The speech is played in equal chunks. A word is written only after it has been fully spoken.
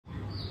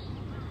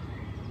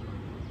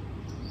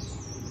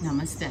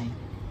Namaste.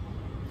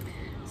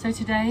 So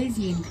today's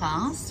Yin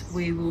class,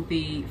 we will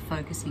be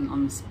focusing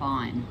on the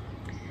spine.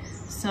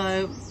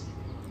 So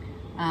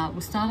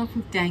we'll start off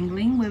with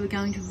dangling, where we're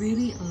going to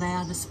really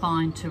allow the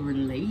spine to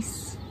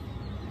release.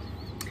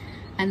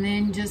 And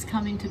then just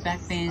come into back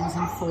bends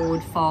and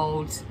forward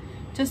folds,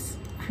 just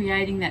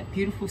creating that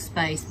beautiful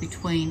space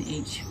between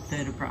each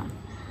vertebra.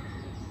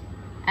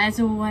 As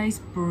always,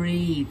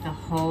 breathe the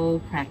whole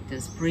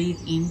practice. Breathe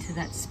into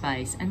that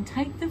space and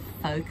take the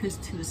focus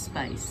to the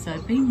space.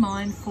 So be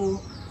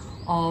mindful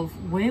of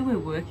where we're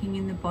working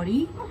in the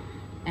body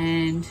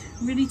and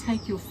really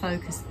take your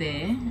focus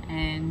there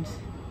and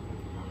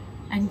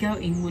go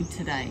inward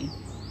today,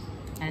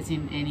 as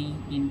in any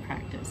Yin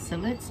practice. So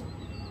let's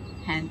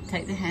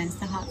take the hands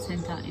to heart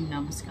center in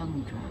Namaste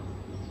Mudra.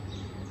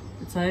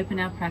 Let's open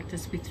our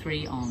practice with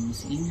 3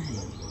 Oms.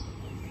 Inhale.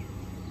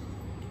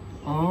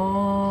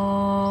 Om.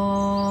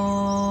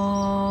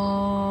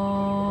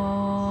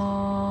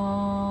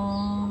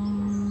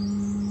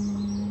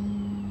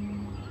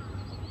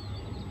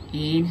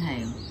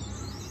 Inhale.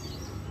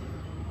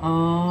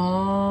 Om.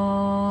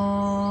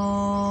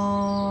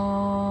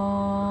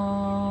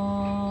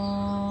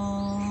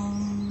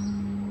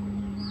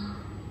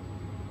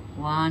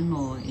 One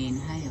more.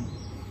 Inhale.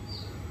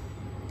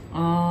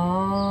 Om.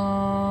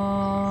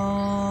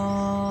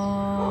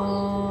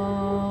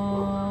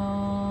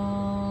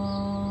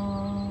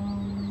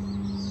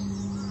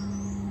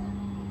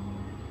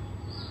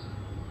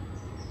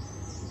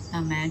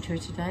 Our mantra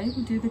today,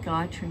 we'll do the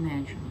GYATRI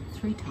mantra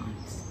 3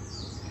 times.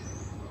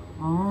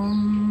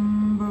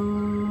 Om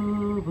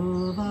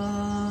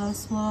BHUVAH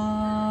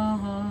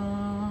SWAHA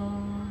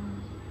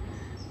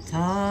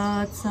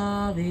Tat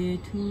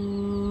SAVITUR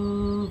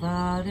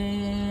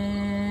VERENYAM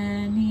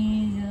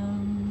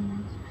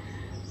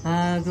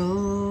BHARGO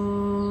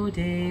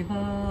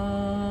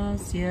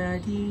DEVASYA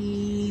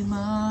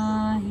DEEMAHI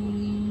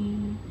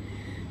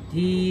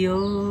DHIYO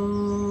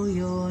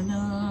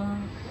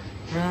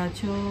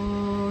PRACHODAYAT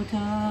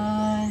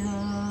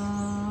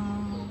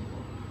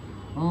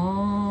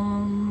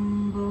Om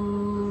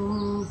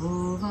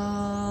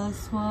BHUVAH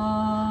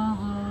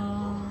SWAHA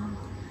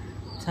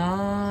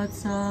Tat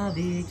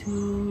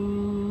SAVITUR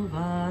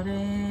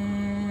VERENYAM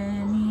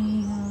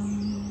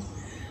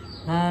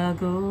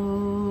BHARGO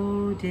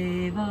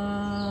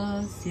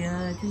DEVASYA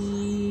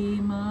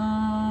DEEMAHI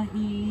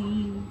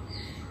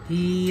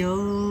DHIYO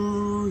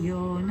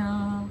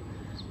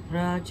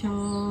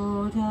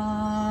PRACHODAYAT.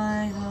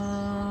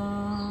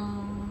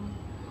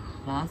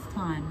 Last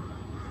time.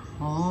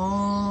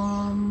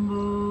 Om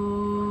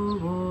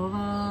BHUVAH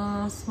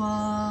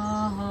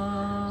SWAHA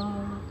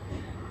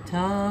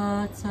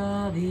Tat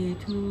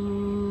SAVITUR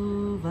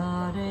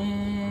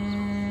VERENYAM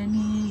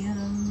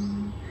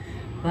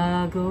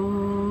BHARGO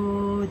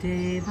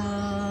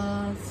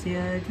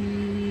DEVASYA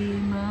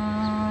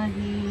DEEMAHI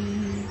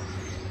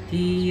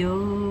DHIYO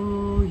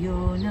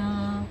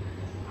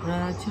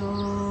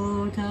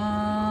PRACHODAYAT.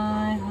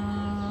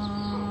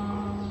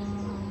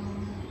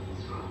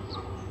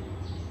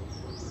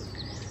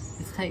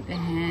 Let's take the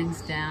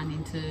hands down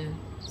into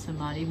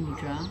Samadhi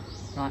Mudra,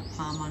 right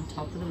palm on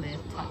top of the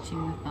left,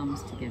 touching the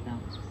thumbs together.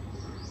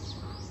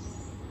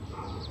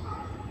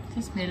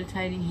 Just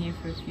meditating here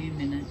for a few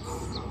minutes,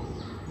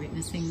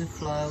 witnessing the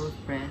flow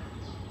of breath.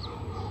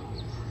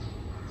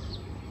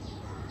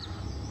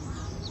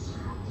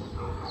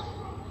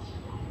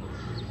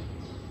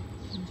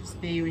 And just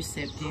be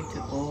receptive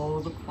to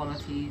all the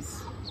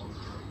qualities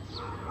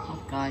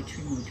of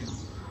GYATRI Mudra,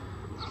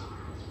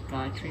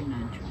 GYATRI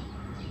mantra.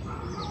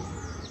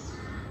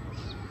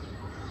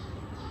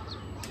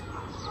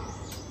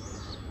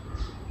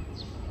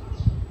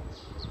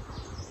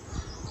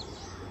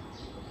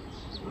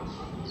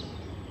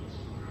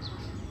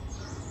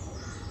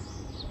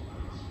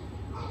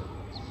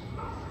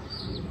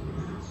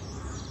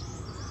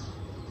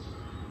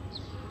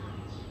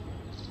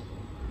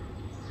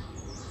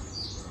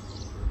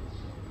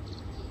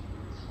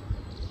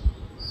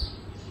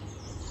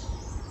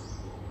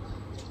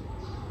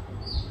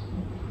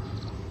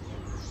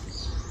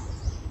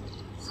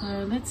 So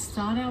let's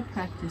start our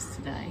practice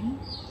today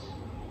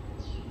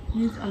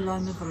with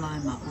Aloma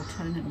Viloma,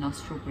 alternate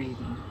nostril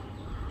breathing.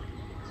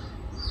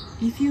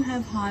 If you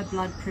have high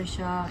blood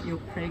pressure, you're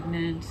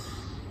pregnant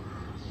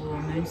or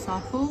moon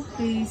cycle,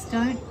 please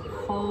don't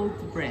hold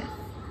the breath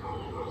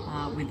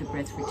with the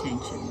breath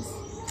retentions.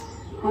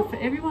 But for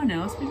everyone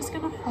else, we're just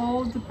going to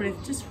hold the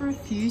breath just for a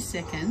few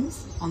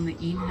seconds on the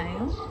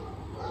inhale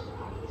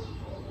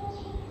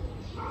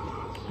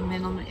and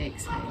then on the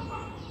exhale.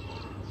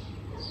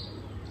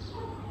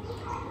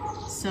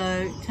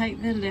 So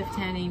take the left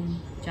hand in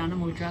Jana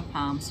Mudra,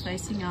 palms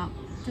facing up.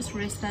 Just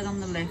rest that on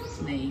the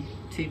left knee.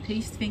 2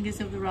 pieced fingers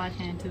of the right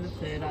hand to the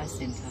third eye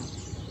center.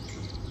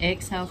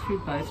 Exhale through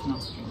both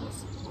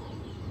nostrils.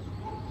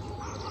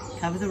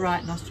 Cover the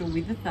right nostril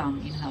with the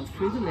thumb. Inhale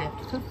through the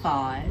left for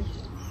 5,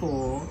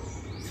 4,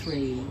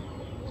 3,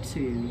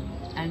 2,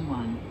 and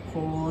 1.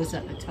 Pause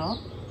at the top.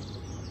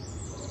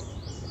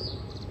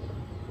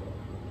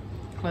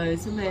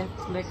 Close the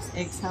left. Let's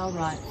exhale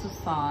right for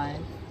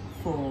 5,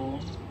 4,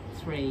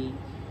 3,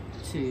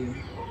 2,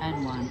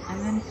 and 1. And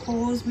then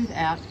pause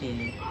without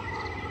air.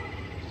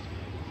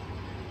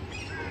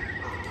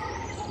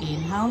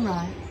 Inhale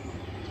right.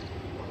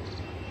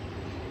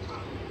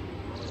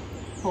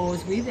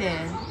 Pause with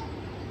air.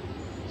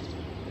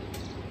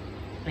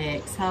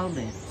 Exhale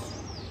left.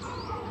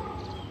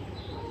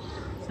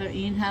 So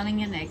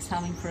inhaling and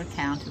exhaling for a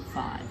count of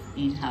 5.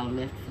 Inhale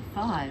left for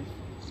 5.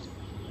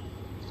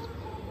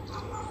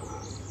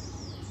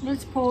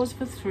 Let's pause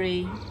for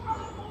 3,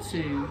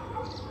 2,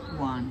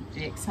 1.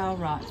 Exhale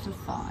right for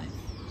 5.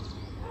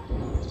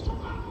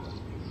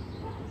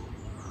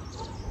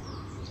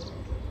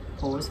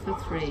 Pause for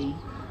 3,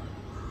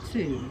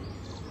 2,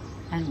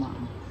 and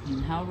 1.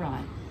 Inhale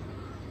right.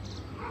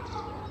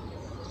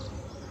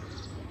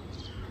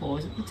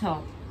 Pause at the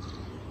top.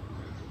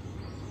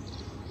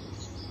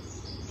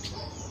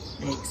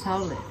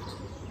 Exhale left.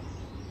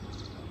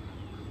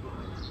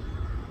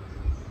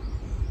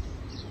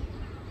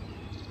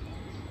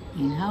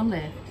 Inhale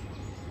left.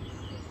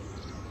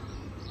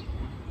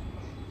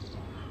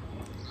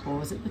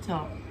 Pause at the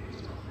top.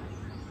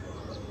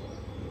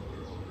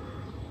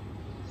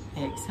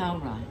 Exhale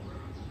right.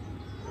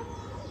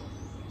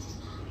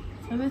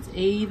 So let's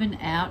even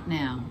out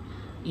now.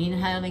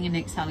 Inhaling and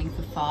exhaling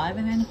for 5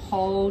 and then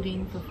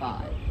holding for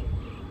 5.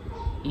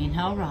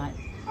 Inhale right.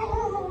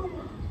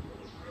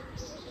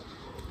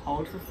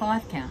 Hold for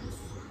 5 counts.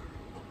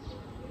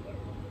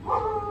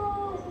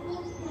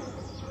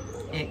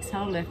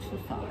 Exhale left for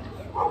 5.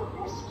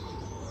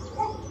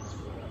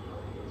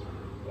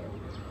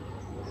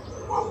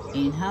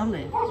 Inhale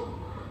left.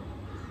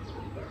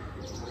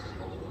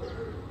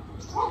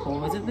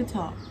 Pause at the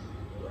top.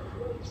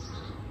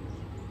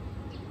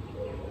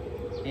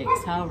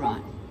 Exhale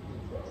right.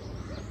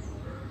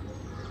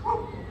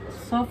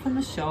 Soften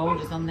the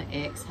shoulders on the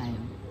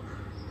exhale.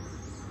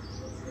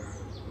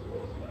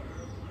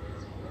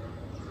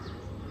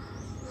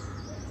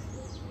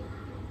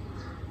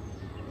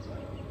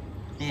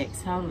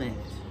 Exhale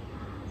left.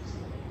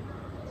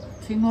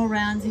 2 more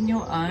rounds in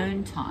your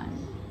own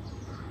time.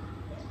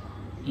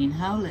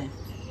 Inhale left.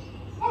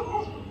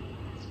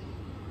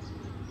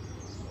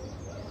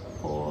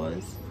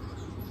 Pause.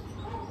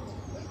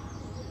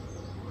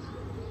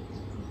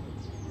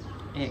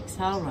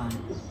 Exhale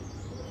right.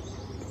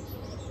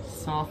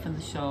 Soften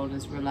the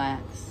shoulders,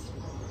 relax.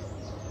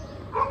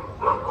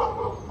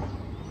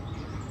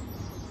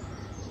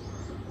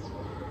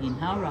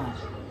 Inhale right.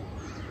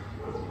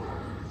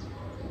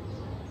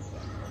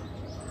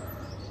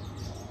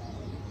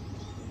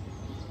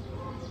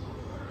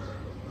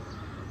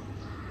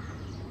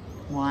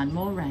 One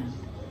more round.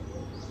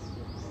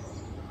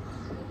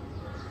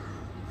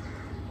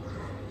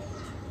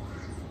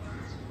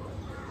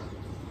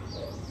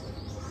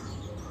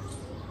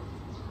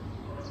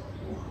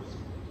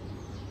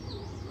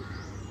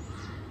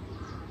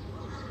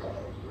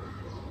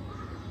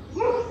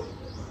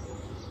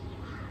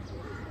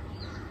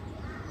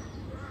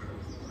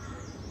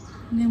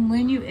 And then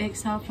when you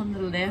exhale from the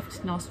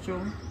left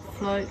nostril,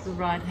 float the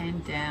right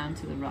hand down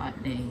to the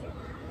right knee.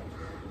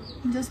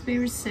 And just be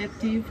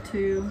receptive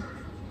to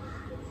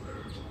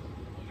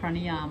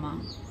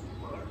pranayama.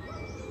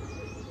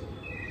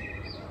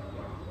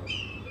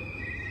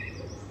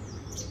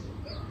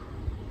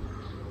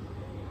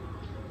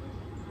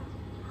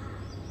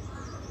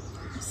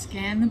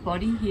 Scan the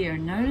body here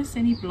and notice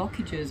any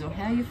blockages or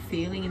how you're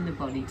feeling in the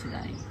body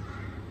today.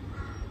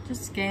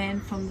 Just scan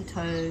from the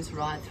toes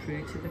right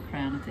through to the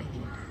crown of the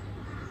head.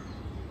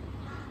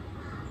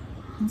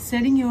 And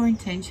setting your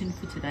intention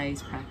for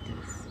today's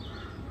practice.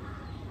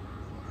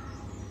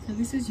 So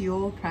this is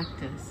your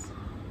practice.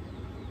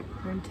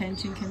 Your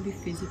intention can be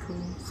physical,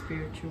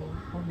 spiritual,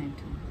 or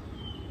mental.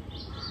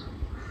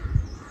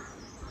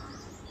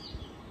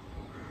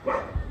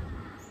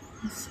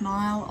 And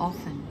smile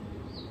often.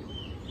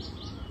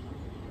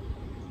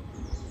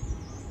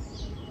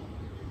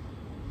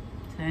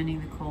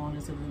 Turning the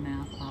corners of the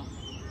mouth up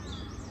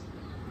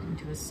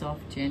into a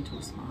soft,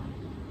 gentle smile.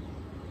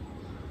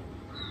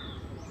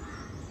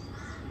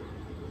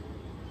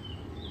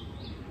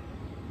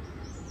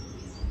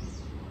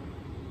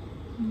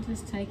 And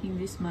just taking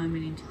this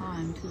moment in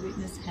time to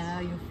witness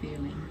how you're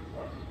feeling.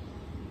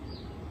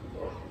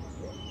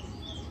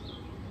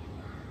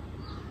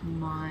 The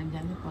mind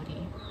and the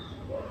body.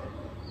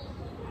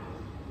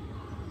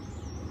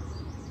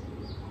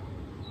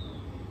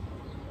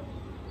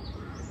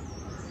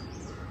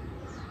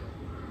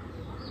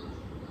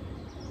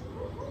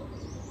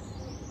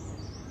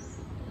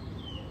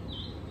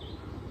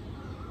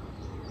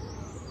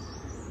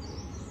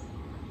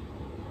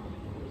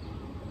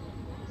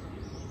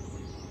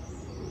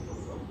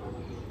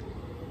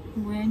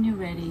 When you're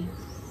ready,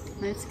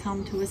 let's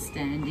come to a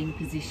standing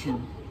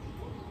position.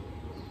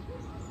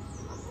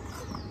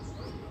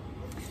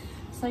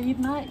 So you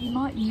might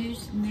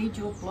need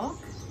your block.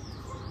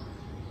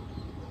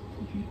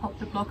 You can pop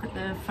the block at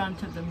the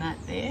front of the mat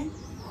there.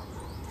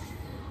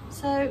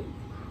 So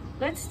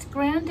let's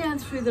ground down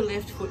through the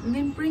left foot and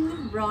then bring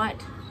the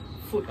right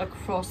foot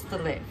across the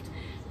left.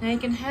 Now you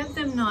can have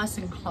them nice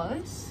and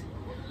close,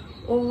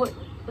 or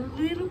a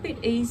little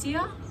bit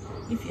easier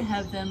if you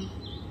have them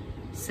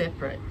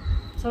separate.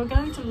 So we're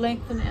going to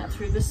lengthen out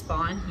through the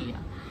spine here.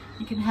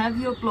 You can have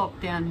your block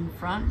down in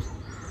front,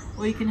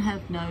 or you can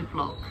have no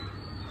block.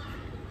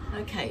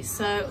 Okay,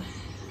 so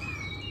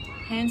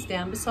hands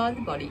down beside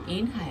the body,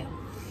 inhale.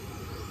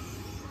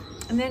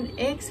 And then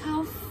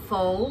exhale,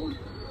 fold.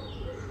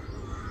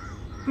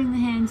 Bring the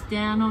hands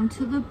down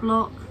onto the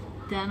block,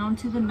 down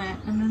onto the mat,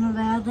 and then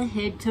allow the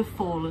head to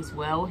fall as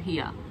well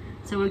here.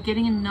 So we're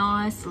getting a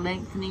nice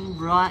lengthening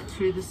right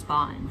through the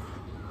spine.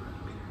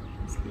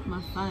 Let's get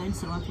my phone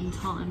so I can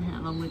time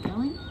how long we're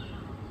going.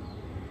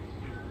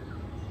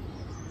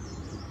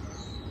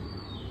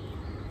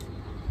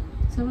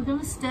 So we're going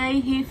to stay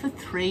here for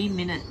 3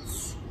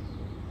 minutes.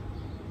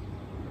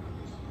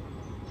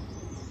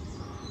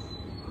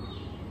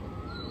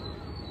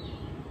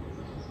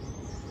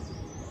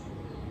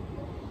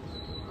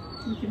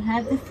 You can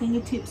have the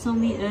fingertips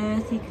on the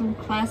earth, you can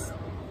clasp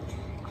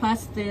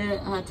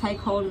take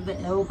hold of the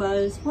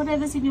elbows,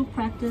 whatever's in your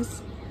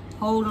practice,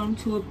 hold on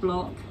to a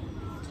block,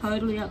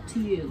 totally up to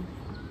you.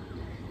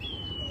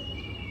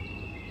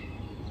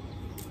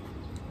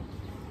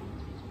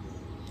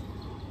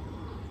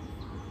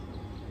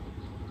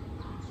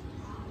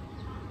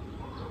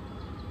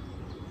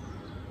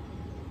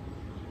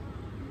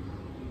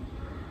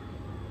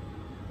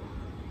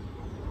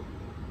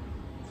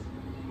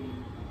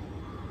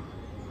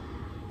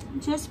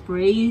 Just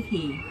breathe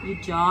here, your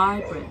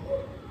Ujjayi breath.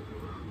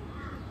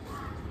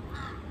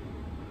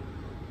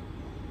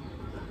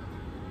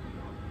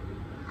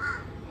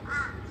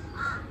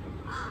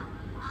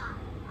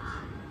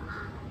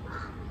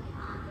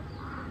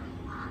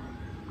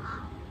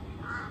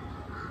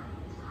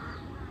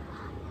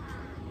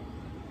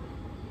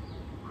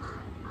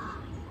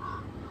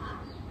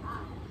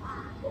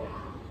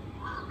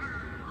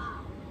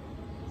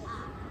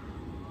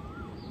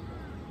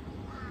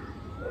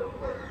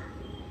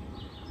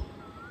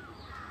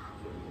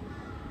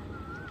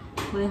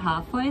 We're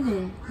halfway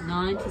there,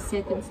 90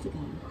 seconds to go.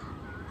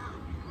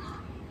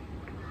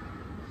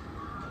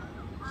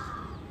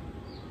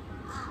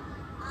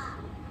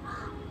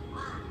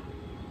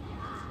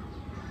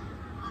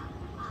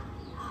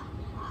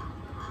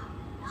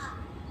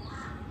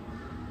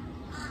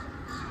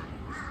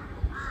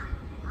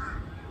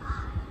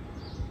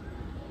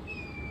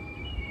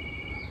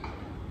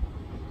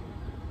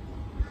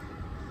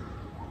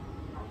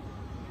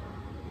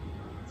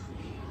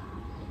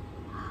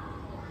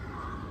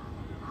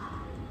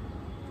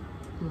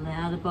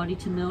 Allow the body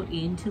to melt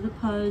into the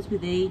pose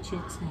with each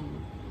exhale.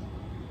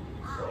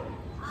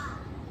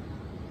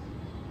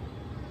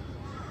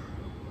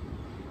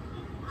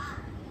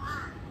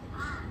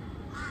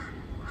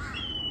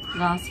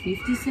 Last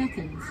 50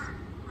 seconds.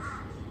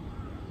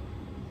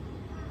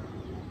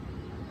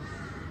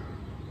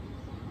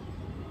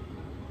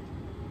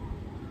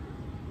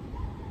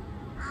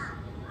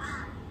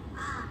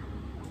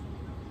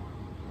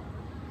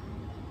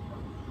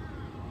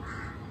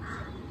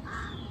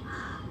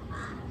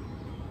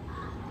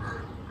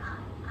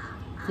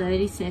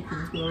 ,30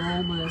 seconds, we're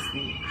almost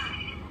there.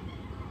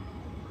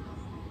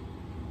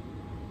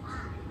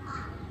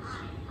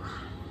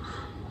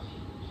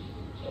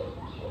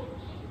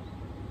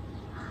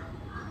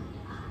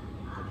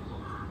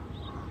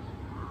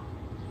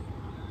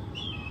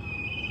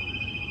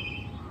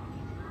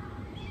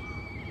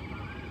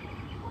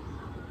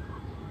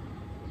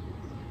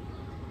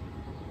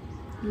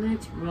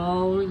 Let's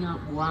rolling up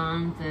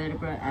one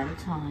vertebra at a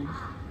time.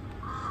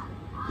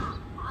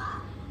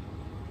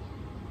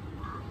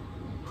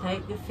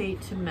 Take the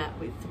feet to mat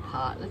width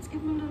apart. Let's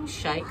give them a little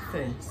shake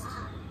first.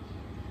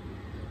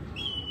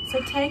 So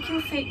take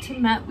your feet to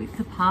mat width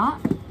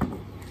apart.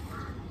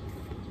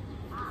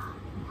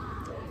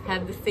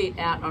 Have the feet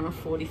out on a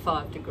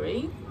 45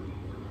 degree.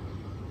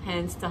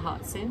 Hands to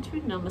heart center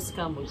in Namaste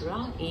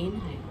Mudra.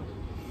 Inhale.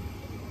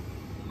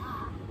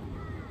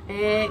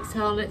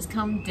 Exhale, let's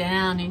come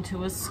down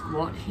into a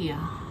squat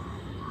here.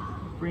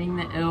 Bring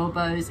the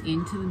elbows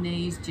into the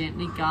knees,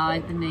 gently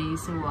guide the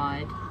knees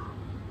wide.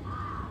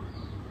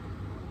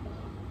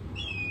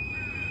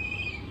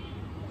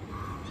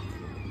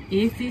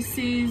 If this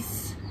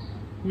is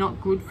not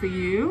good for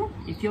you,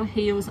 if your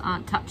heels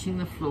aren't touching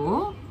the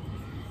floor,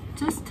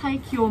 just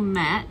take your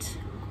mat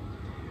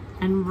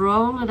and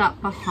roll it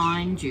up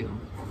behind you.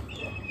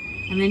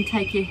 And then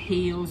take your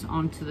heels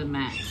onto the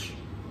mat.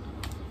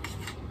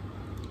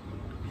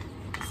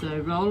 So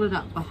roll it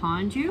up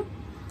behind you.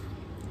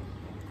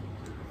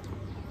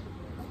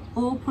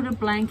 Or put a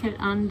blanket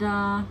under,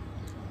 a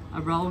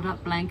rolled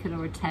up blanket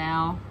or a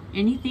towel,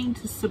 anything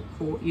to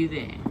support you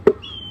there.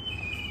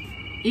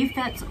 If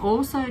that's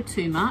also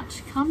too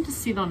much, come to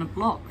sit on a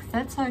block,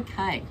 that's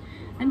okay.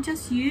 And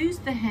just use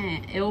the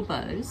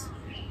elbows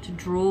to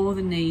draw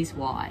the knees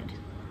wide.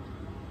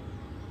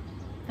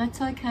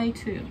 That's okay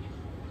too.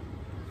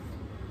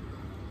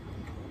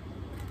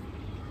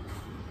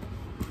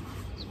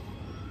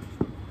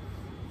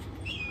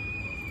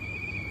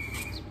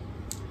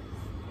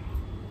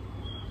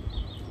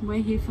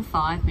 We're here for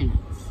 5 minutes.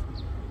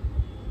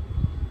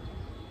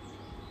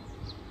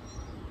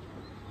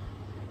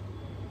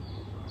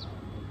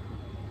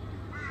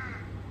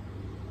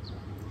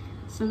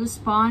 So the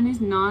spine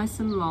is nice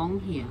and long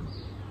here.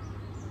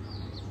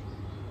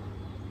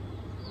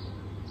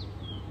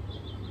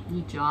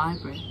 Your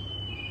GYATRI breath.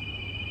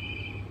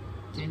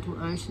 Gentle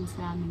ocean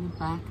sound in the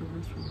back of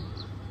the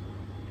throat.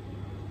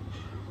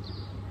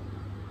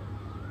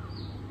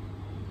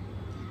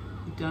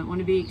 You don't want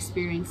to be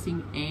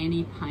experiencing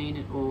any pain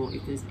at all.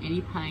 If there's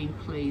any pain,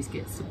 please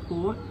get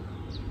support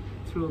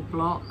through a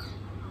block.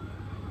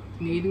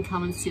 You can even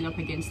come and sit up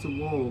against a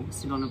wall.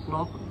 Sit on a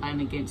block and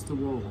against a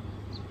wall.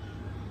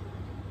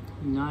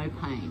 No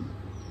pain.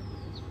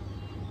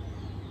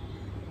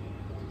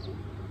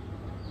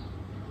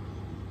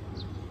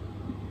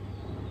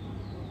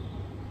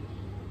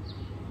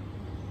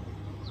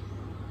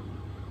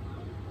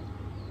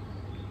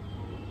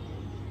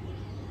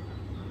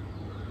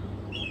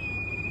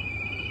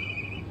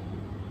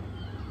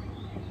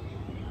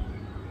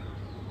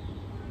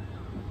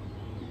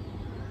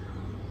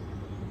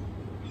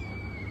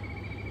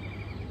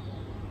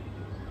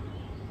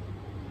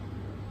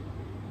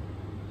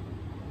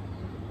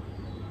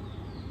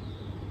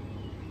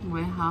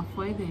 We're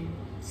halfway there.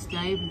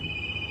 Stable.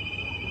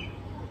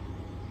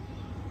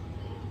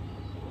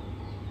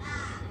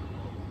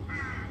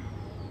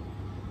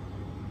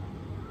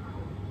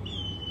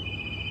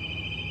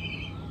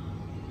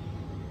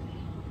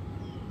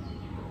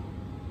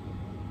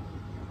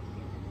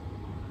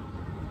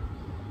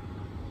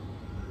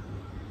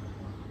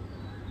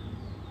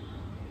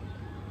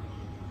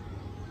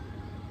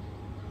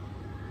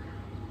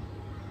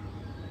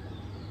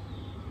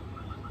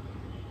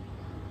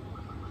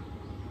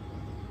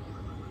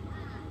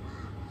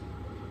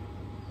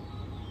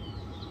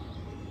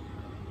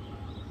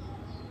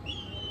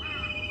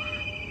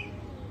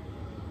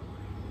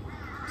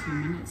 Two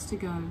minutes to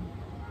go.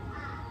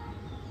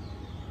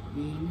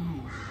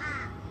 Inhale.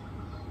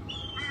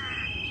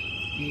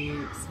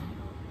 Exhale.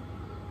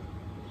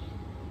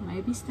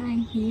 Maybe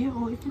staying here,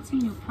 or if it's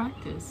in your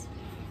practice,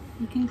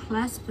 you can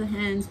clasp the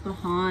hands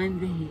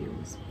behind the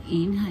heels.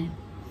 Inhale.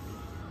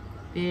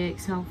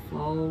 Exhale,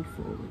 fold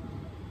forward.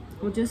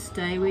 Or just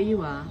stay where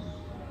you are.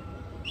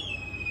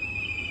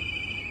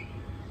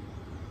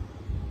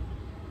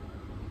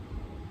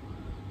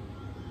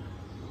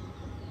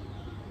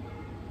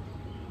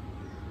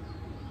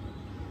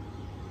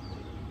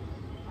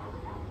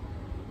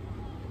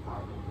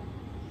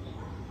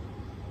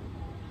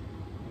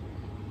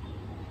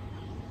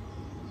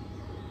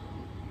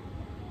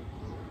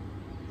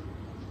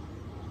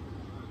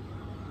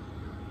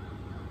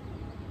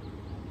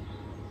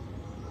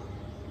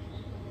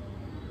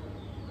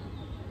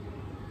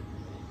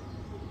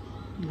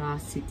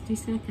 Last 60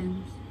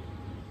 seconds.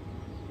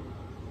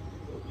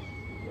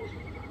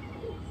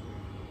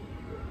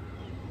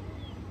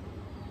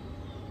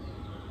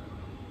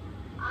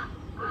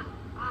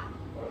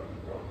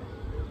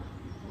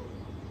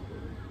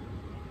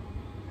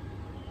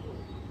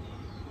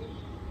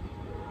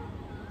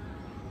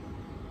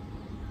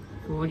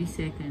 Forty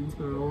seconds,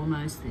 we're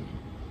almost there.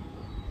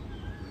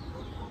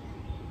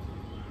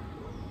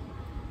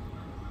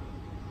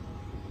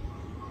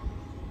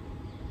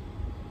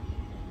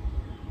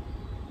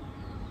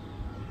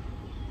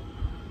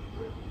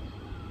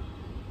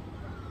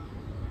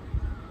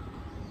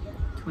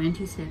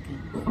 Twenty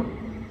seconds.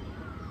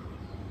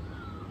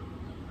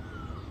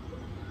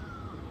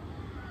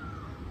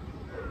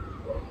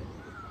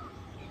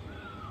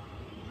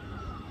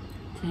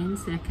 10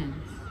 seconds.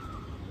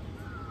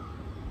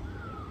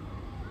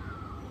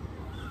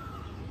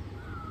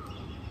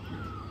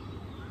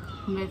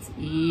 Let's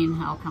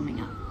inhale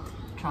coming up.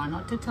 Try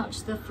not to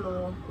touch the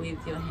floor with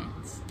your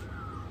hands.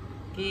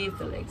 Give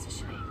the legs a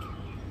shake.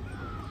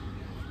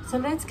 So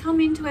let's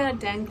come into our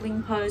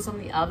dangling pose on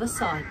the other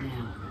side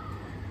now.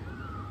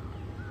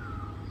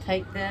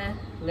 Take the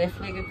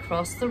left leg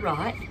across the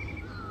right.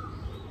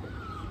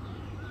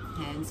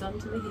 Hands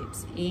onto the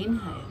hips.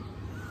 Inhale.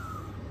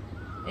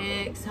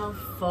 Exhale,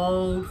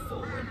 fold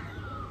forward.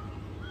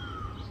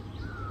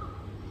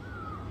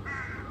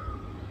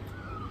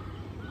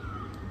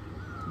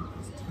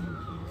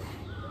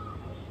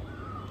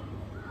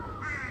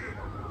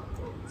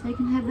 So you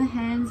can have the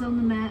hands on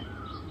the mat.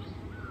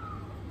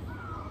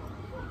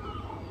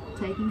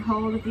 Taking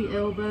hold of the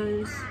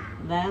elbows.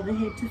 Allow the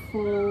head to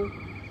fall.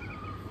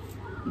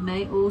 You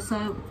may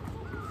also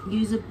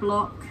use a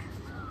block.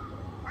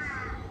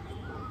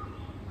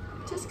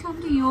 Just come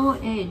to your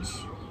edge.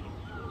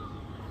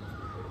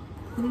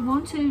 We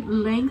want to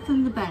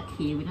lengthen the back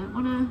here. We don't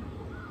want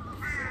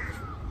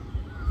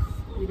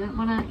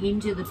to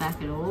injure the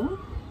back at all.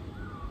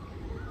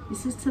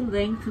 This is to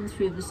lengthen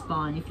through the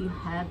spine if you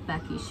have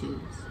back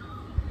issues.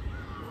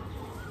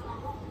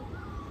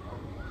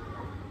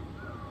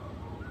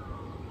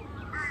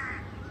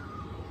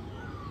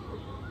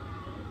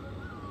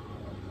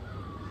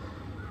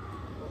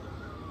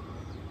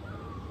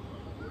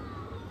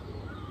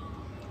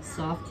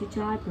 Soft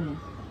GYATRI breath.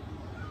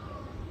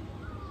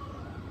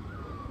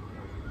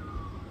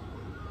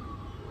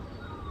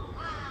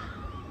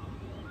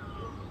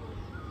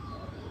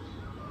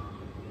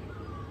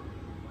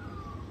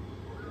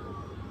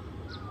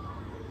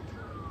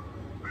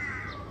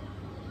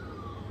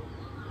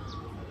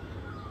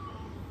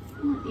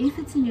 if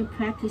it's in your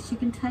practice, you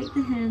can take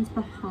the hands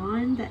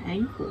behind the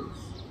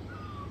ankles,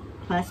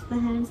 clasp the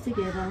hands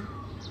together,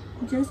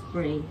 and just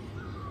breathe.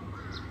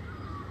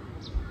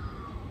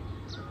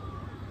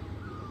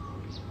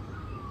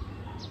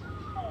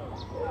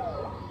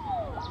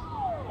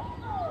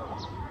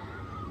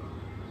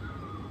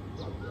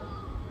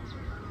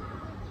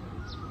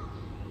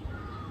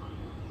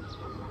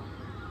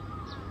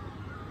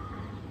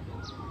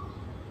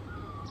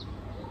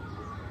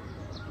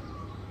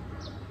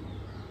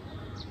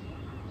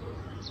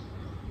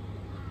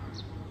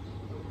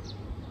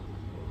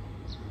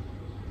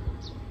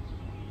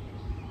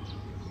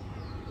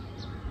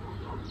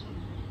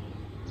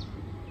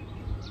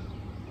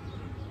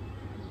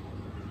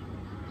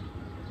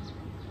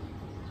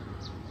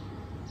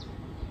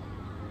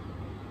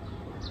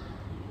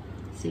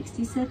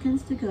 $60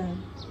 seconds to go.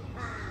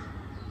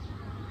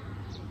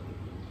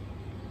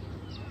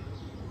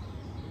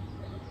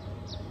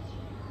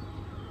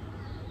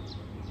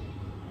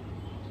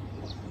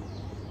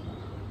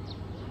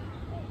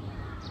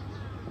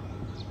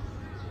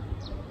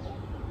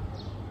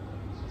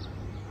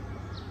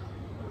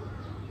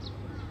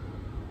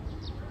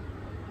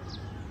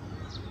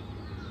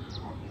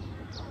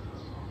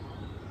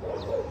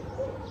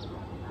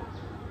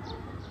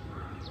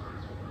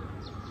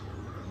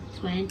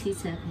 $20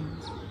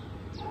 seconds.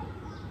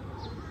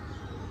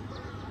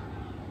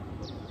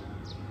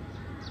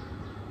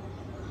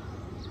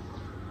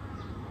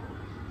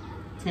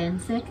 10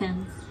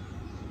 seconds.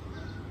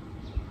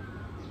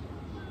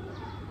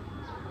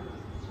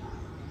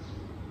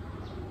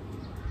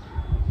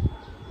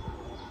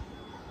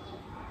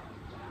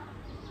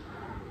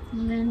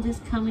 And then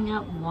just coming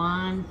up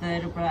one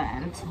vertebra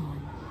at a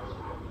time.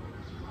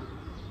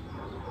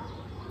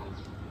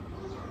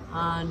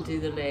 Undo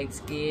the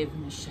legs, give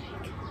them a shake.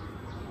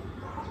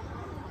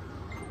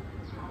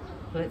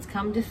 Let's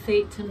come to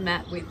feet to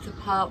mat width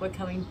apart. We're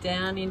coming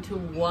down into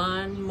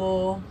one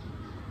more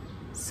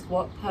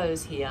squat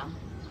pose here.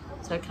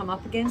 So come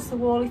up against the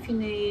wall if you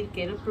need,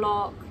 get a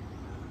block,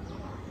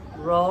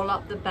 roll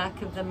up the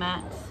back of the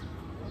mat.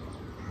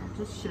 I'll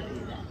just show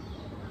you that.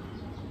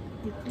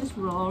 You just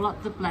roll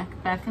up the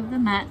back of the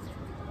mat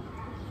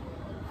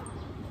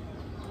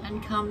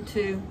and come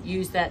to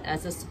use that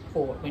as a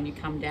support when you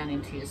come down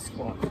into your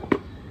squat.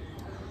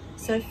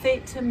 So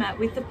feet to mat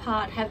width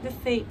apart, have the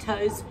feet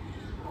toes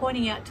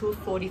pointing out to a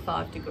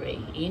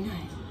 45-degree.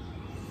 Inhale.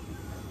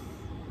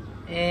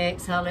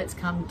 Exhale, let's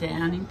come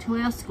down into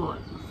our squat.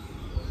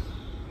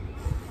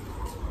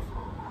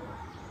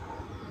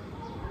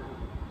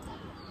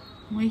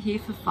 We're here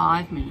for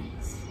 5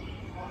 minutes.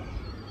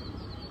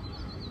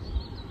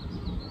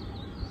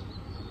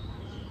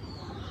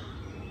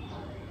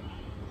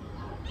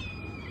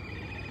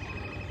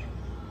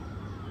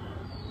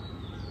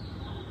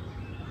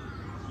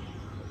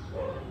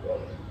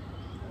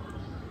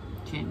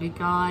 Gently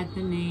guide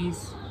the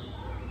knees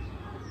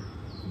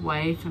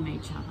away from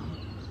each other.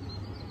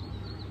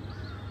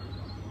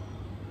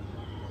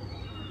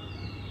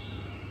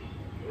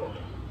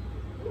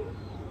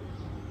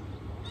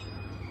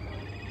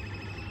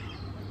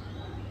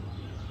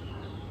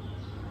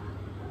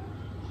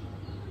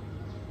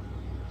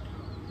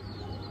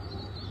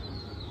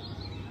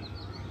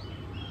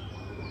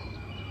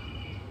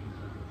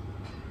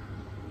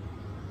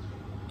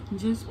 And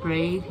just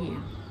breathe here.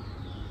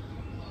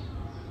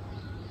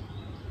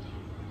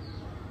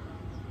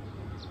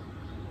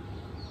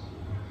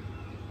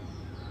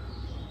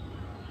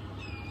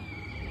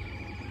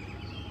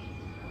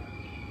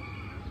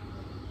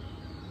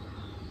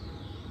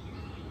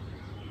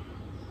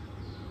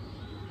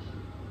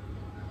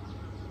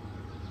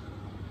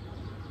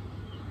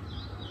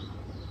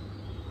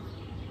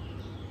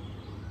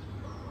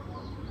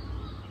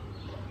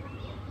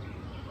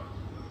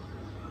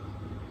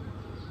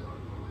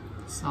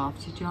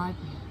 Soft GYATRI.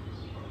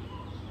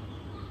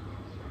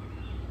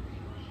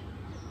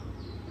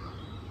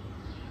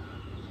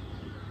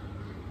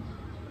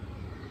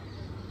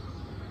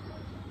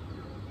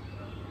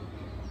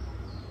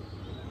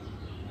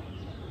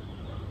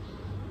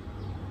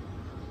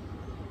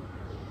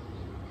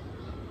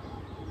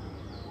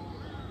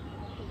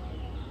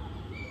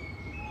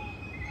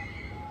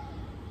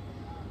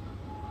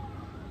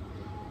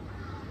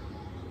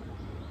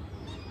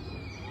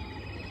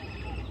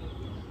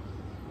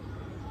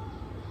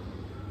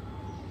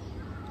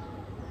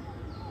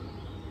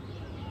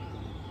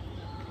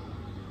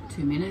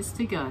 Two minutes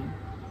to go.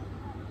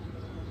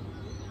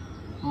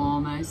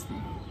 Almost there.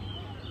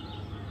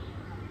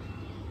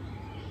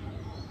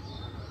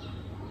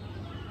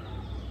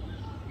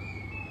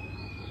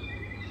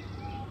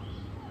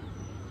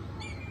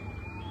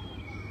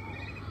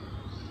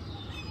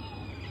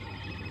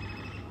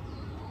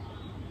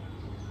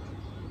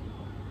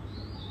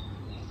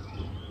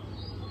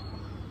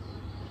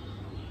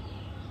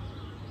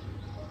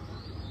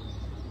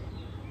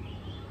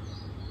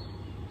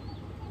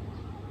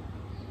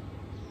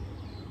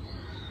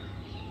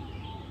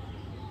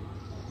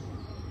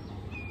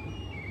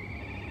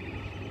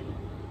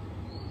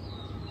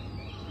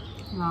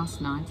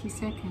 Last 90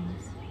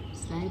 seconds.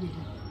 Stay there.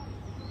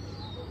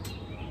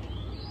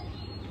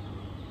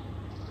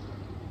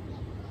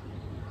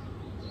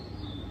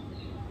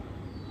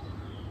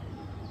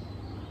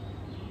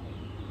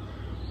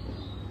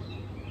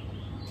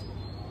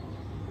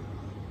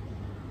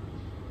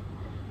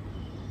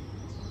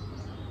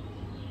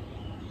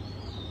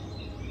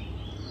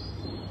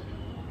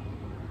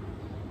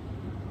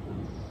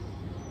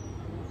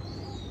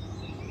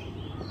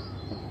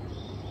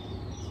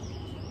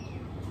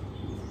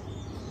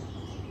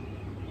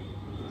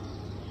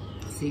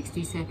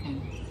 60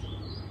 seconds.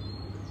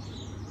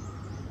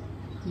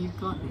 You've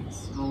got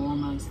this. You're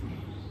almost there.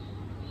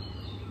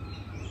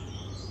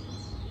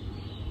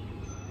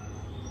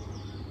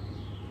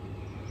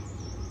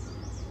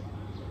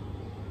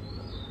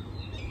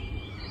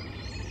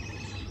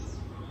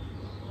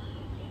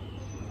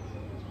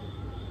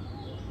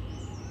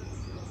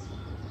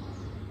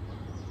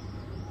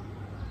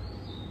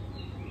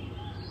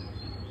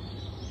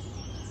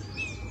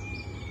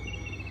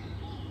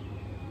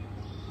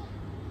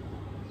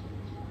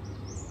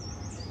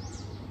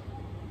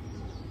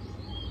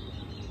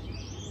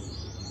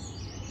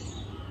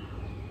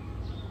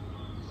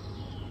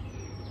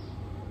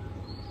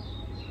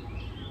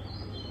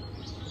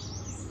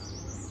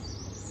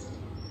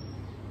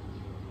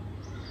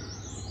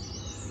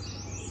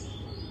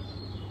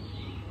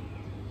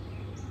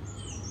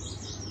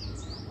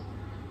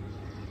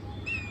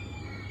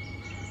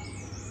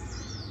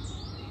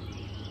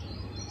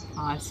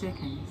 Five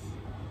seconds.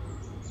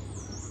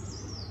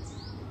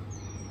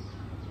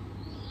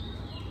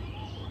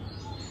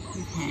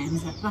 With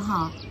hands at the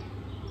heart.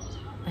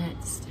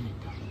 Let's stand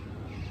up.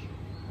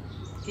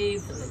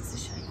 Give the legs a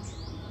shake.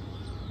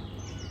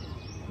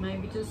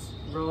 Maybe just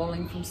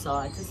rolling from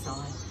side to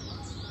side.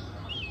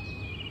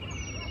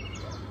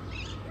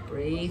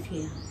 Breathe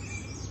here.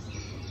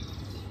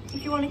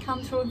 If you want to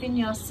come through a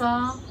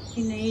vinyasa, if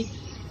you need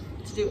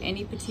to do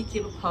any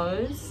particular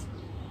pose,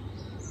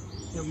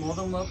 you're more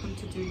than welcome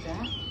to do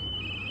that.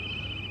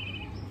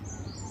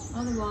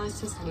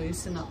 Otherwise, just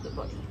loosen up the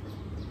body.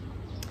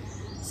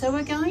 So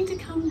we're going to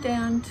come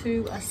down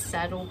to a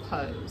saddle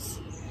pose.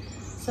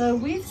 So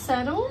with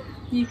saddle,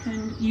 you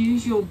can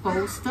use your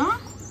bolster.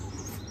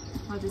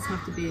 I just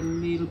have to be a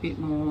little bit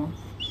more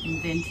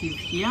inventive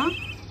here.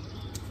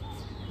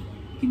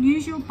 You can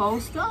use your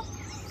bolster.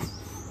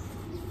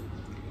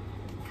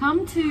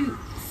 Come to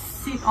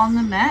sit on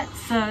the mat.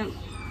 So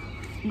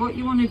what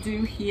you want to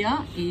do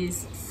here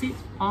is sit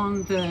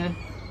on the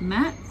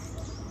mat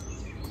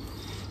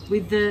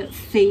with the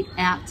feet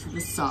out to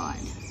the side.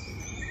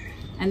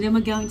 And then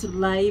we're going to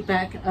lay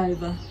back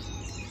over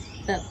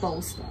that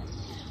bolster.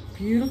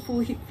 Beautiful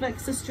hip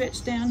flexor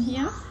stretch down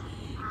here.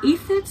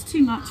 If that's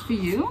too much for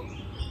you,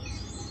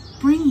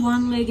 bring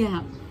one leg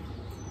out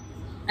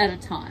at a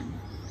time.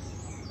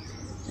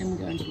 Then we're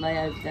going to lay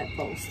over that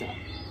bolster.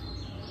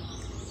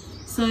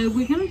 So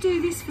we're going to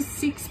do this for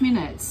 6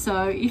 minutes.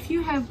 So if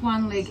you have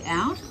one leg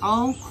out,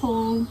 I'll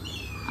call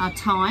a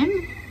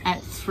time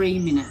at 3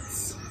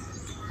 minutes.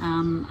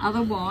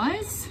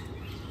 Otherwise,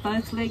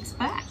 both legs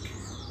back.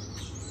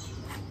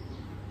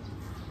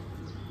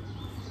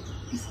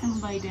 Just going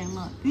to lay down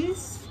like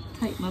this.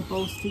 Take my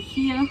bolster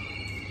here.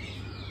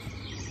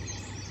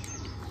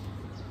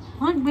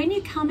 When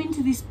you come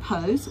into this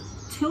pose,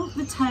 tilt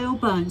the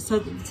tailbone so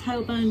that the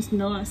tailbone's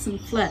nice and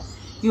flat.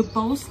 Your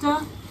bolster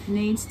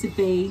needs to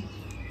be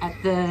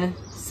at the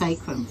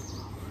sacrum.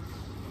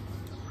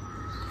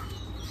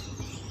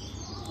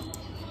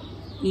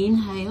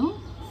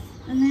 Inhale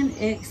and then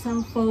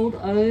exhale, fold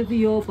over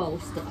your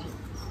bolster.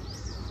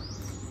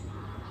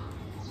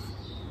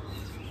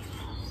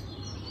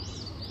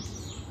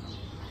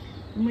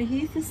 And we're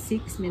here for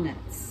 6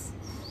 minutes.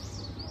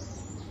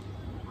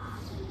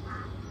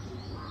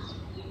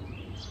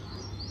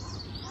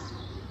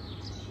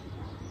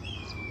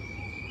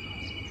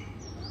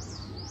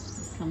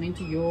 Just come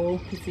into your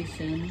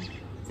position.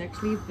 It's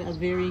actually a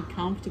very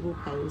comfortable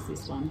pose,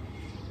 this one.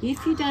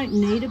 If you don't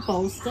need a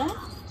bolster,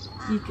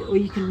 you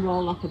can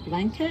roll up a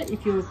blanket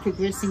if you're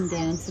progressing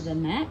down to the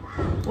mat,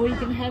 or you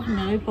can have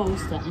no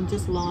bolster and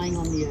just lying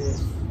on the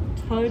earth.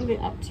 Totally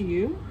up to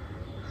you.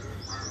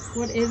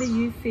 Whatever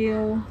you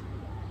feel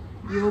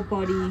your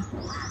body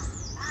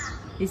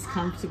is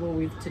comfortable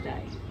with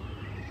today.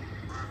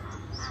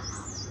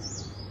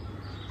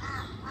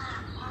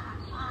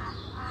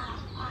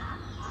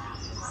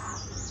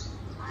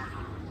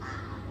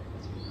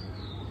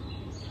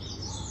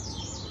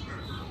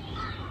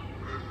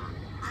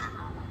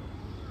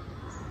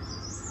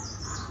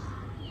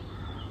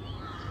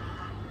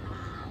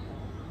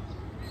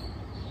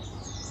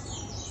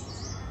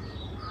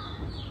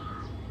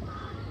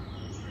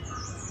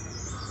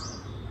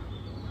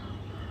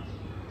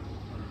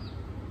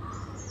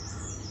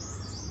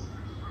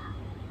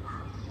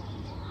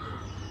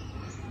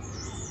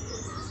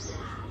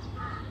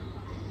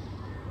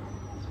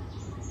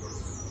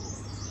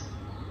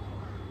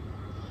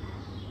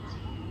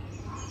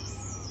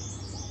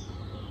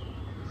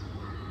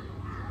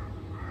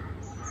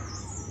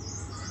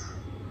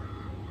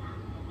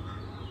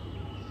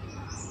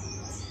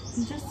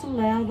 And just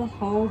allow the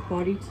whole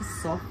body to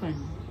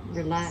soften,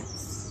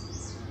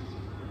 relax,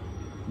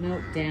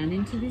 melt down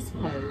into this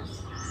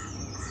pose.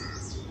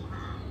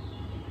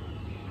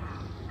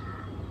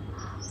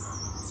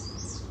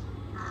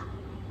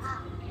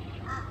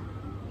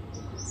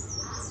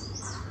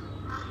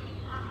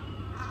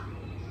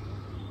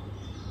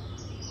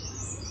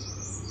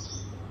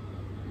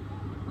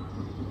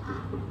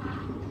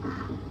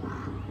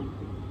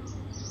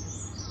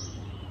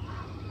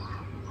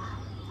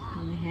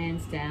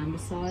 Down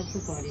beside the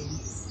body,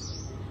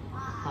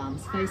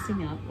 palms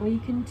facing up, or you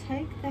can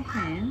take the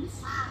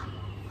hands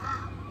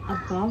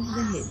above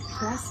the head,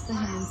 clasp the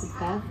hands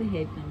above the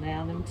head and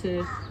allow them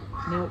to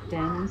melt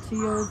down into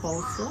your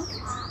bolster.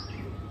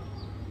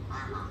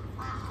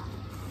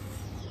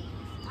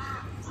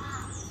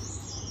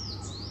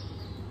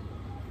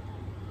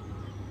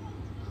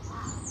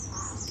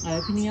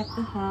 Opening up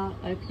the heart,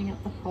 opening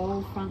up the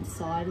whole front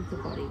side of the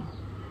body.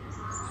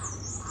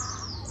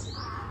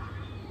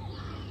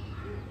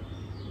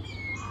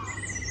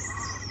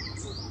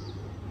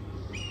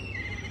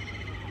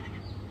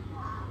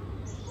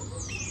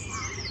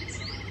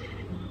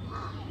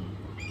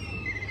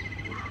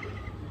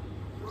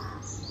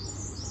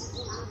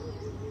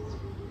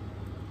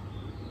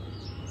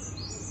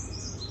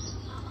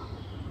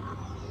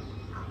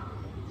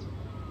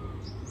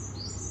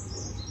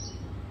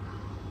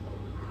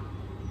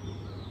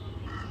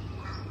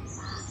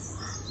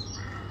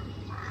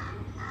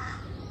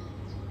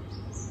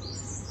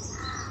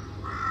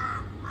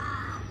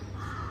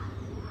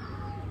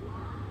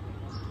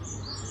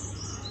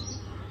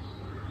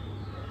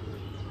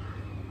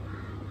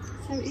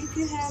 So if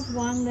you have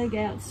one leg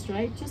out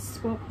straight, just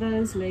swap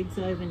those legs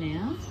over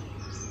now.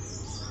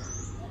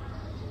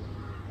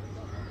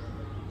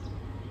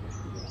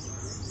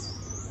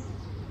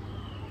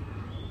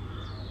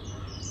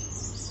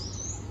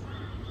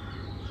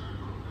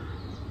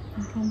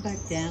 And come back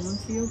down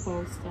onto your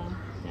bolster,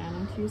 down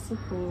onto your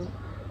support.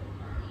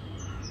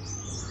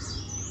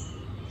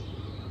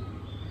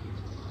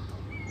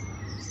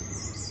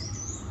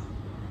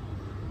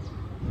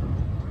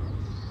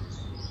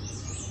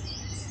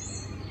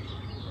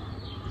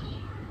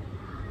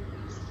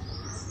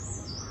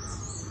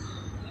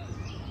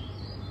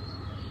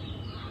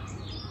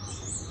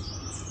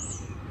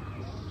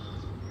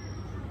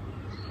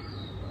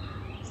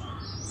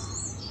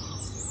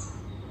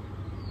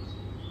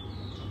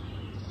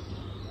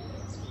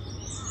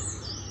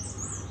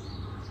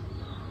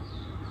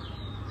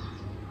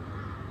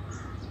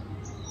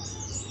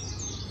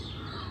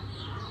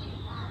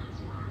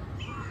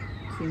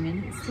 Few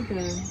minutes to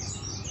go.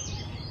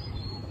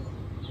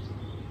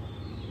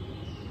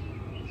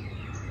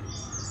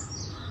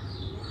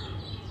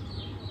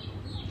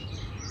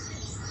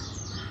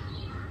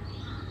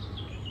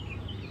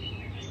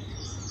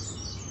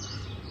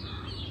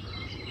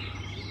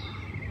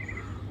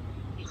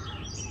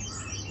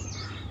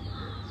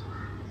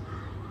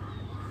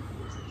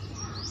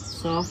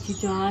 Soft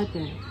ujjayi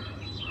breath.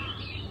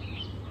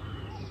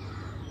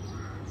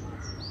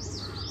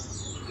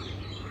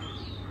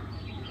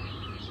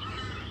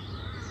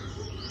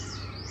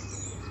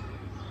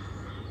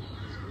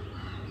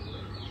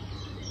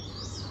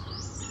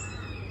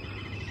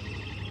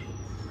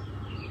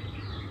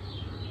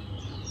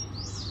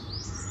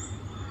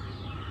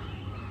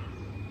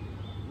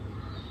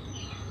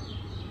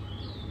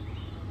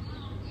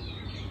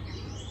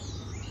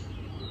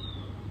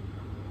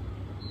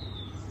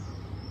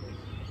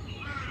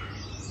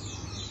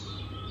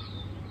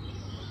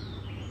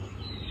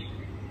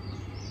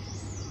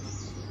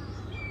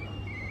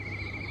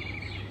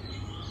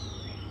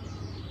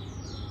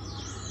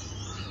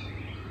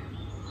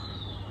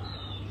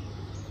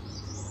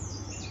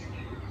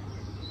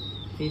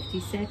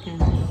 $50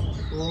 seconds,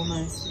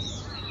 almost.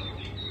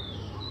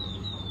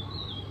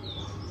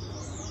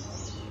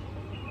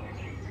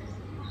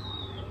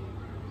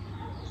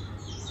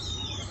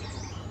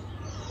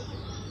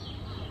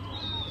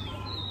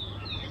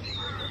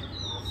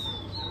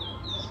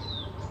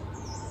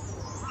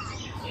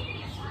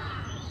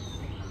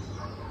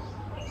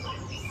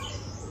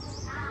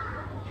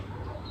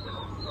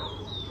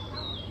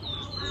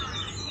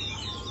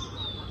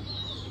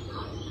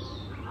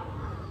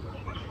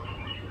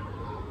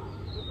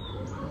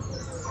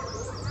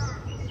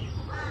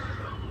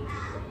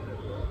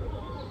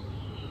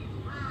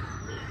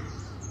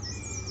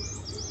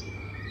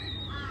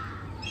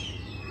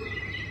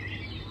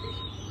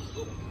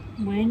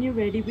 When you're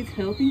ready, with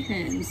helping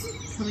hands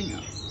coming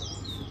up.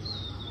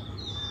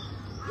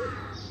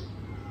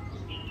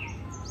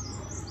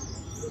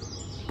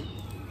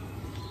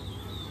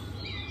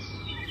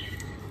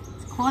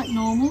 It's quite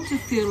normal to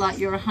feel like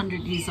you're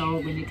 100 years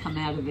old when you come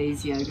out of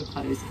these yoga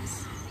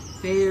poses.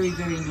 Very,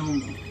 very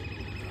normal.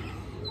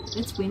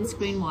 Let's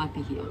windscreen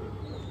wiper here.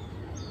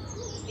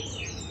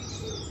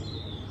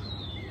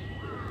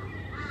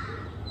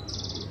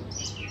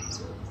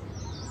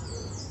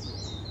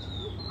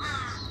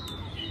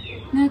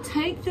 Now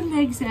take the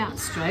legs out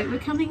straight. We're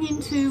coming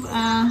into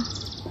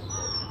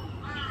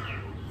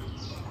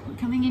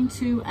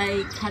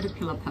a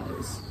caterpillar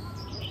pose.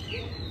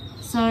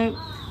 So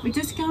we're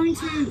just going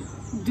to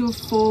do a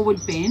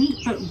forward bend,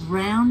 but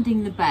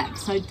rounding the back.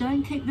 So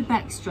don't keep the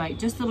back straight,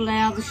 just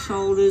allow the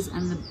shoulders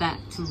and the back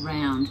to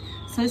round.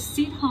 So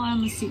sit high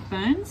on the sit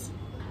bones.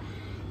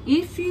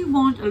 If you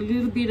want a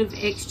little bit of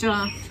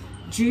extra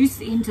juice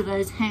into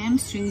those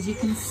hamstrings, you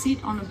can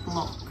sit on a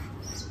block.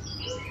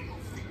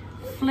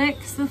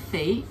 Flex the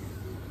feet,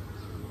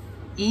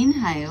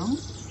 inhale,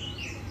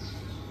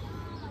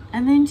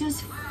 and then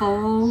just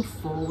fold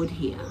forward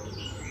here.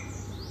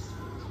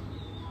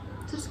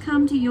 Just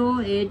come to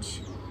your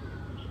edge.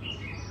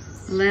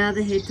 Allow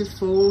the head to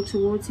fall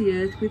towards the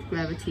earth with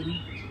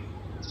gravity.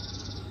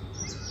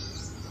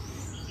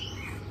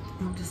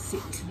 I'll just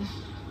sit to the...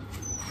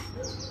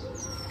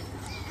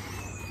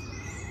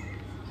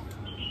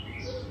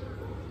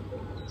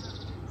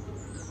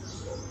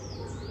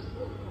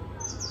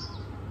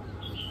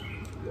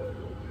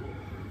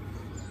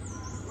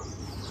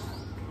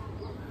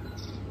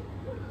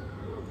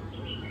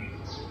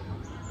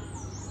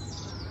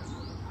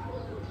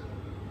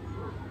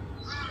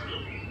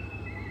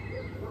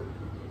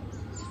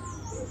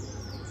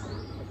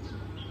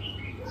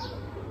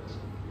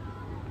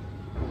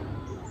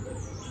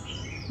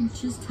 And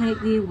just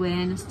take the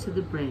awareness to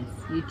the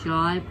breath, your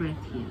Jai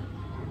breath here.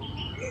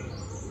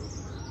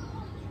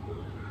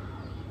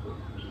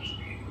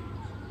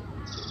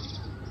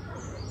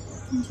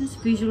 And just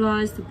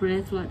visualize the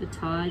breath like the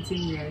tides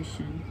in the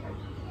ocean.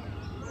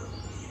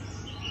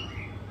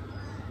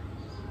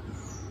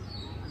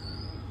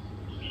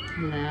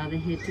 Allow the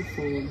head to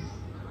fall.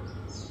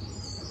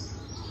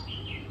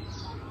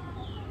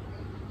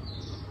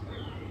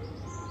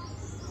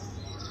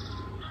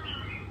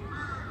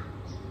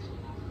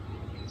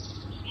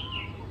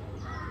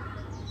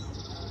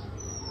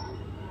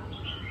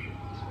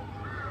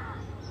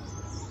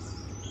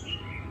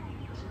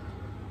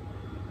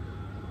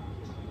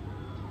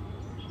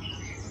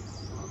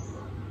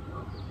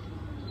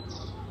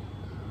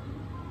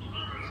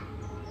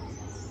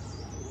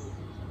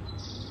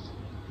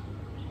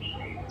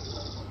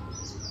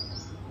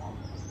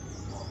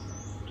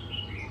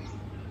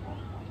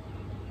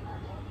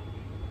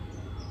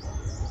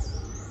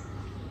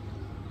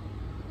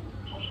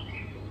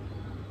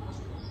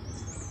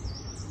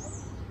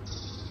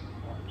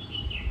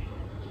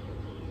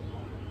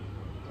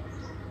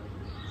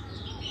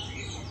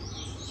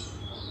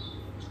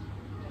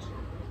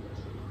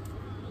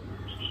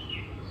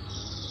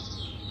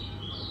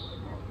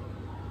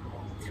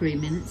 Three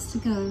minutes to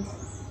go.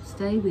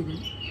 Stay with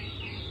it.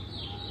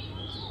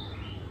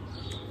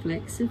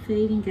 Flex the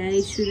feet,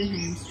 engage through the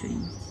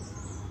hamstrings.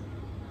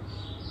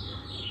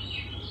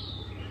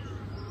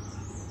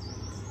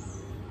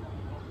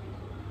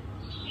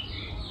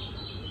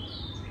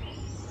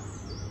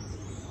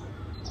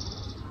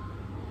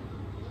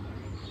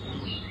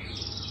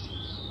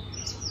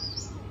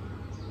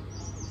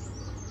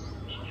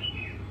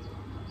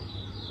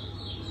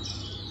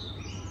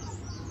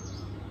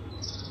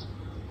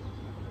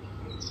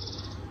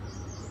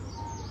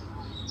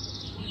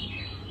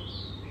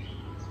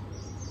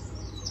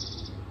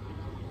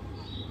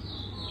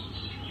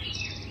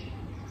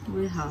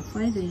 We're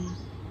halfway there.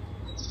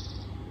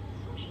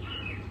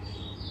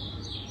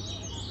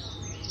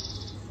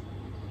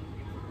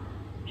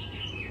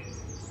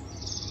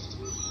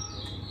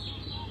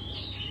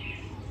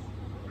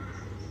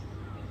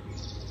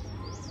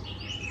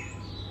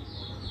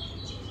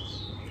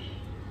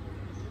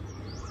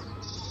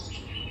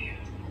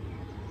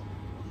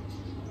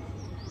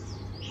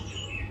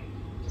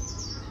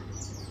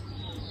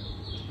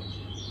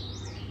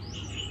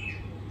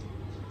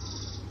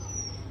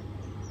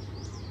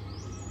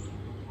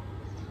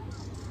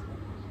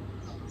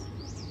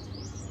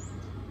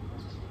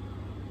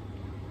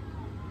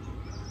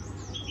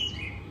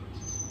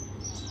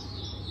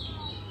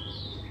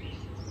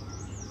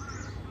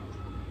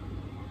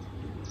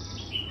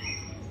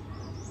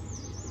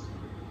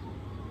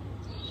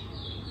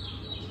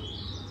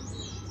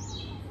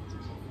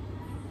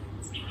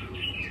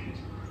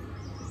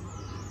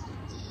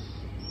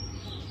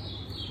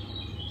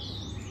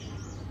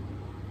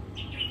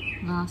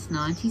 Last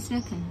 90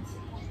 seconds.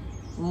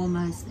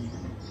 Almost there.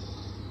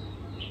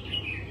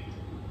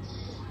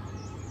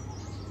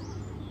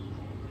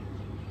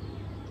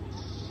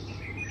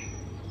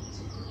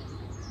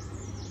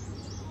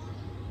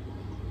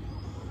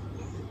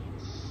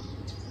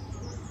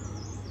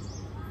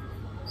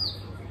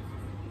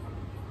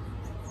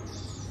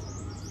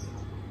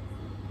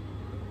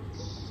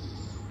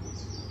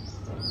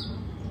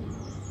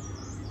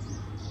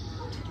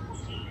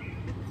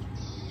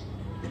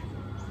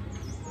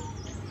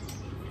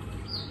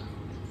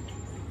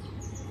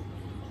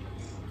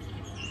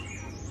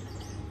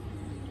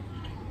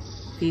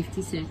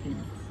 $50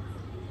 seconds.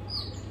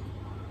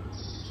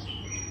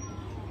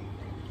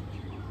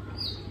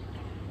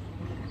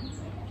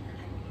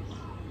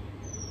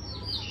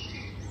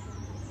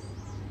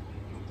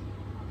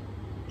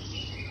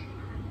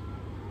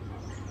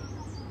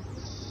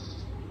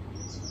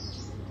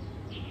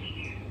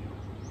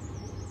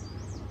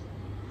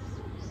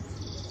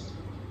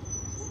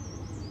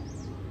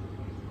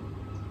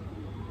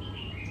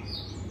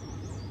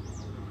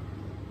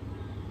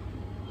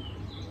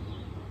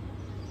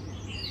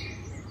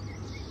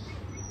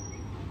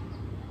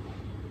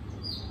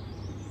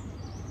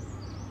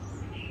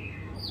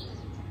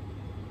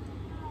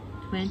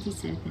 $20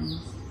 seconds.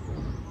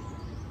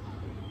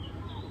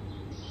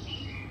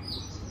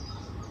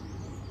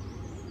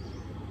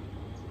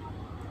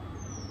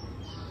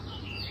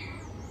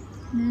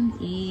 And then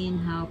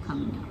inhale,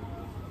 coming up.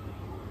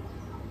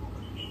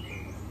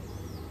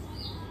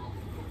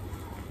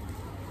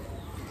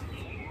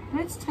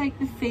 Let's take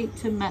the feet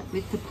to mat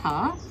width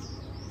apart.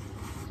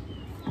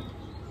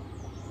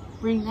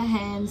 Bring the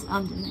hands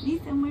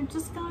underneath, and we're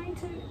just going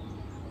to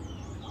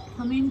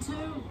come into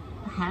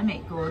a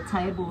hammock or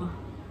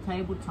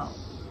tabletop.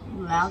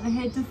 Allow the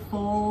head to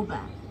fall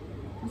back.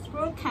 Just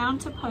for a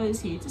counter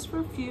pose here, just for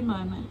a few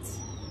moments.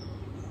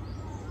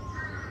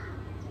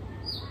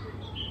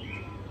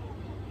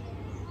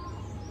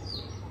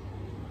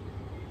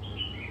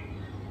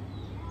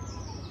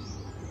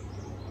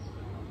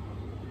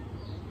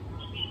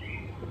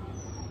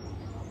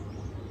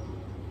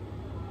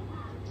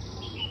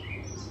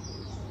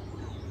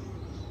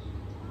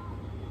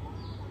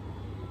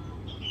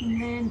 And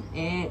then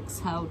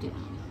exhale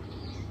down.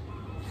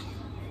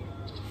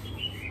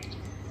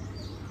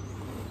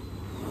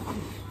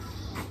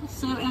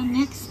 So our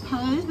next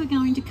pose, we're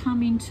going to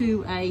come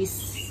into a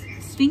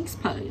Sphinx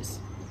pose.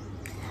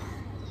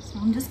 So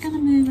I'm just going to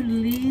move a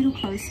little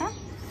closer.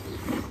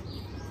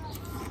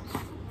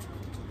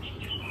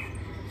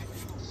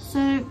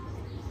 So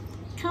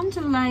come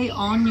to lay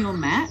on your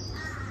mat.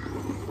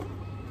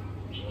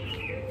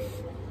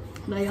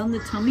 Lay on the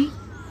tummy.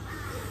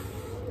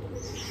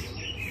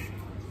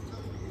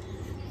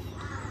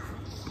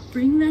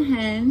 Bring the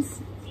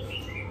hands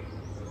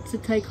to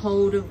take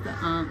hold of the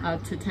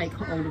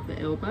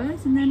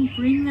elbows, and then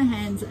bring the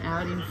hands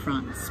out in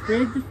front.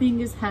 Spread the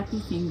fingers,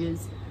 happy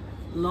fingers,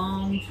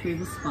 long through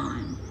the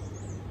spine.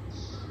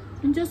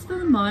 And just for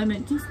the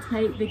moment, just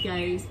take the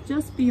gaze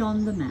just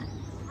beyond the mat.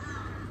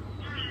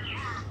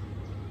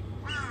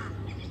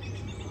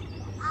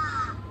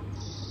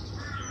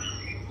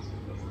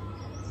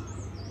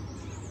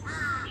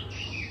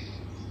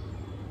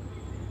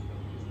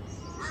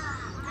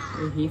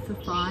 We're here for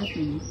 5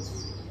 minutes.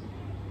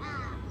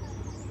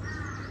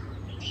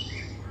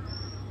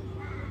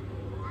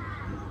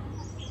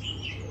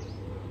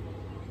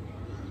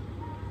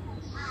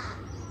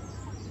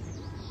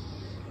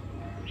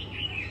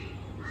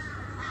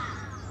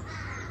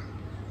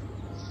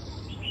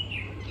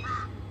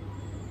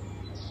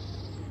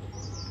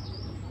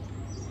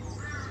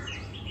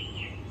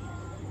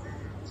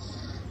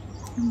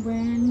 And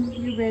when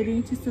you're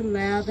ready, just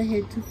allow the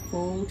head to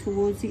fall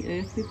towards the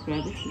earth with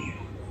gravity.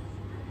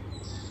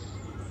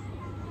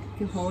 If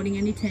you're holding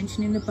any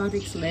tension in the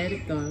buttocks, let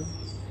it go.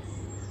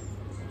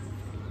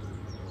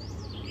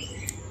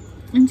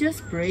 And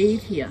just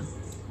breathe here.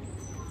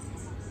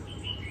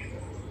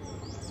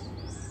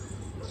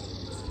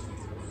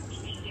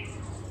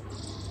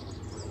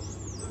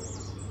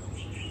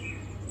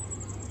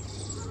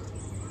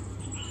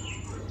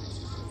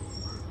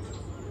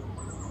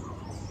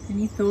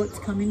 Any thoughts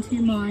come into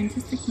your mind,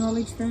 just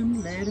acknowledge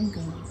them, let them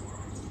go.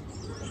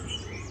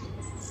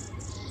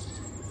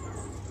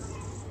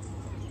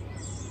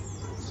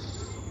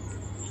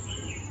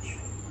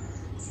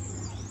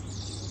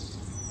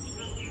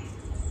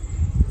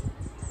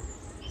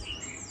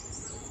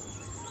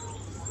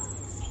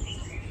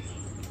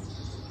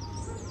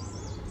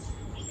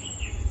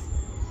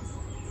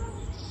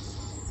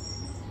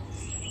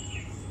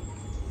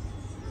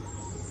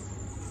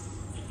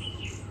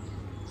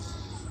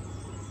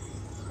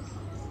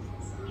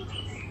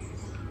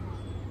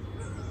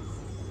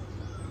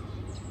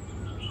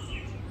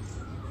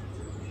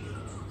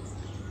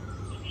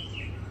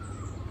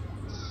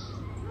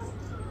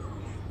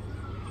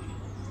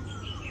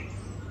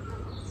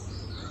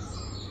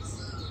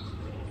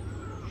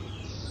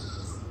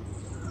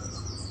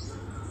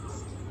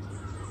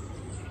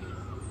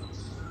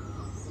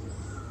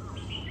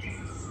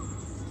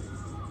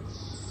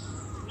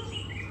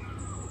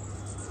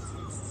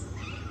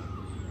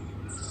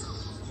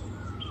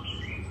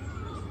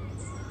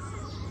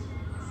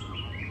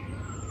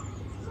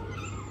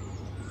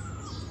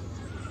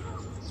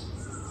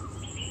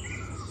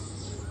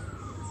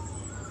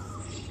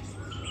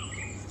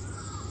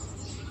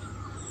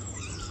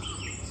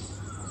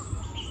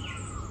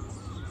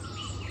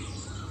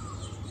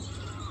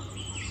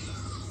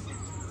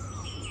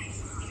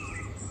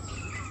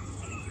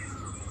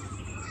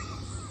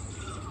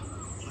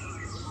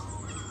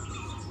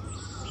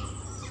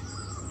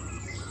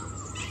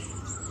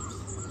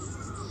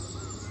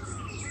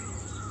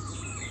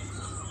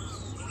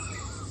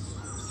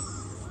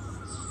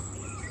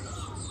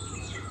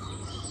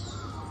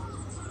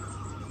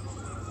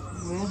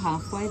 We're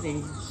halfway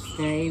there.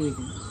 Stay with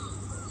it.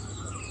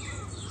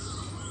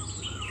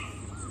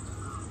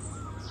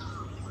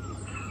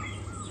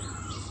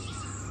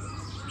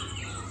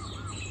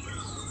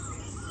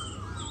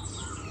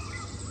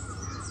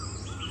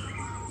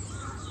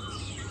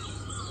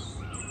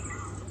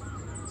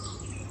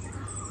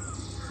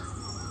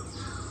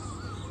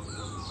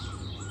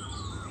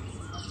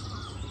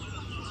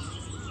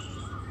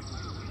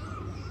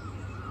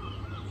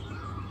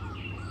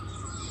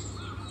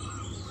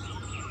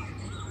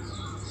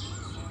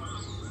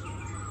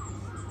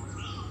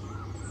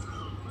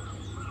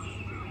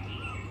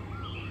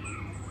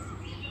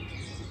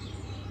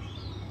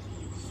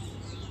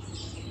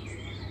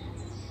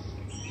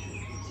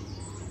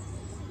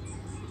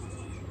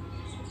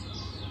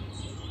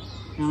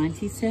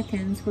 "90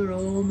 seconds, we're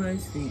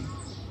almost there."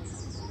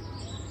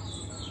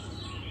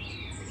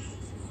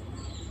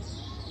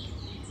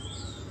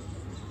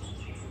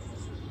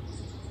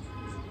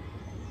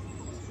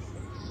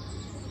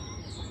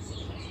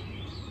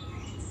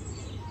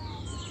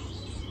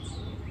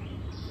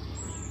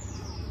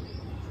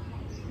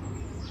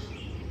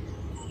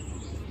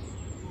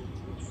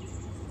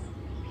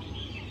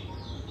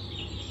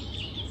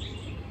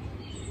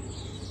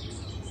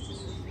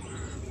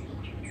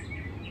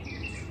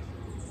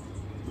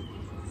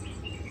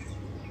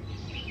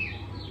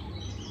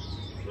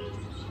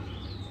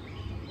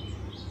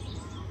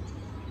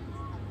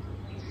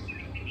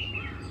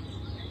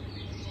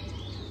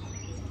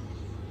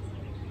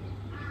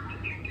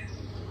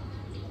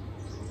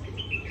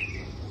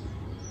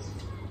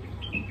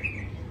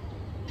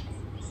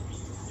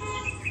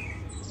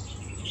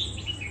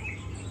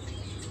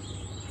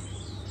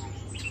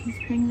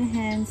 anchoring the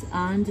hands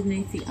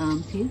underneath the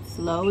armpits,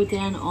 lower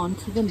down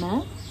onto the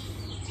mat.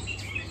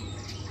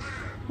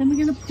 Then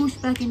we're going to push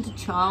back into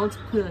child's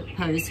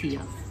pose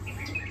here.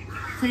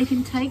 So you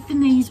can take the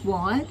knees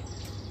wide,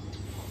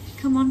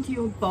 come onto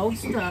your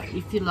bolster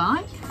if you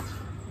like,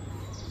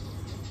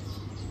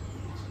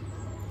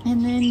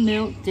 and then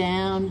melt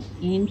down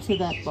into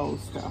that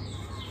bolster.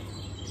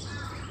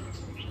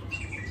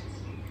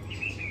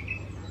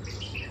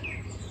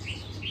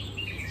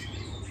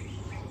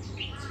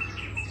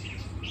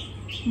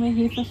 We're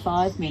here for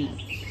 5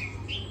 minutes.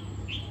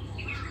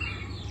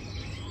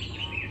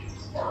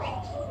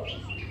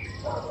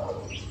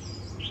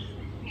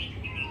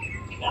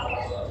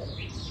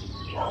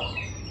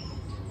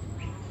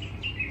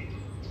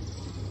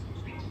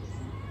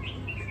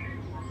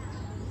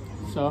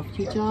 Soft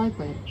Ujjayi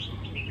breath.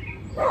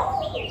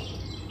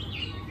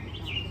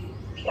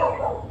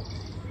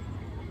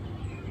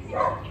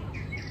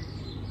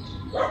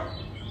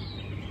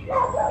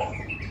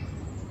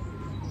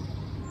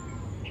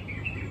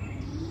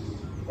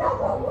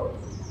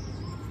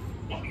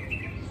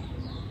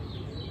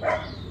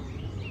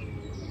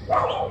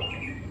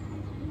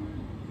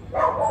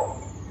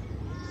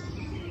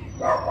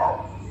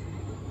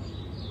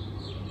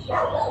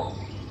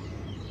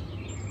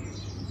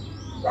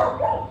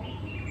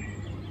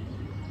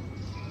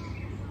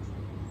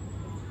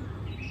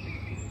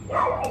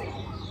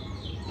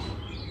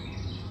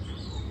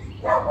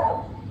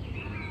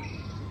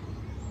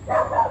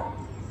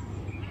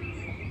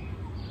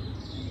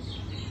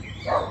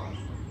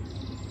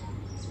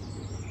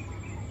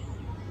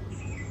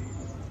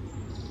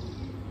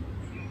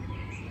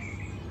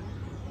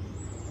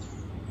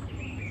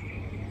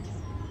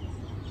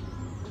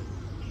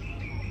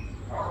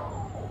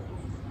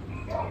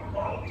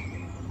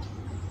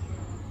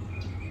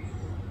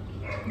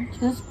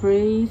 Just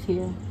breathe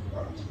here.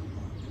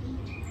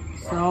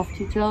 Soft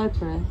Ujjayi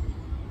breath.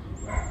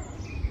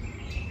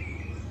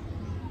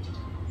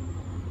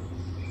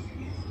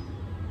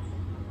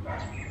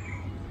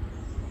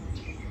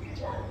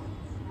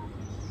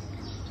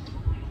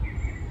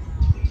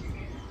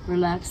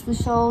 Relax the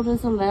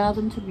shoulders, allow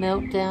them to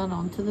melt down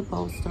onto the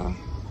bolster.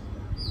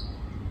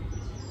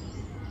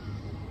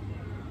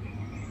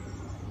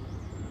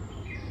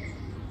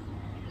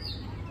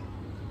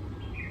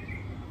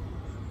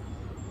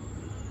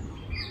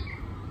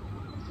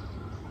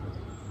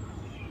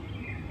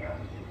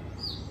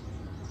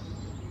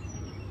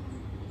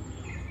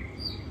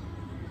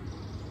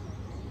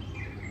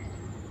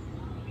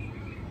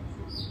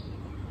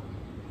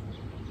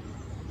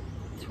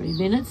 Three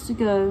minutes to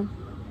go.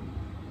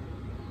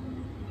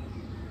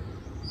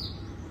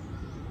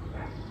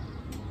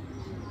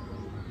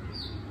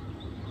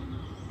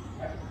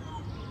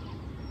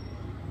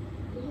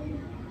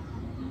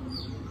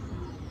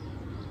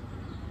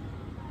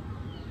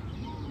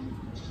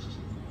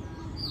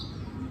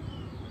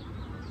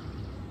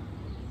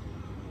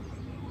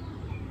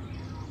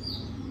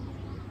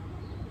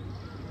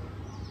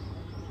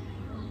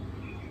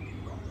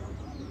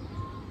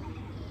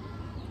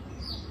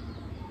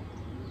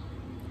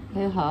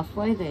 We're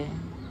halfway there.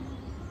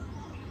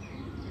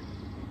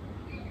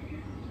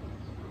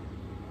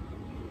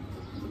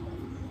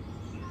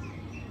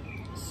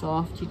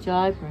 Soft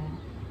Ujjayi breath.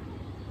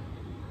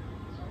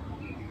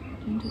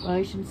 Gentle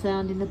ocean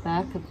sound in the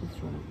back of the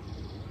throat.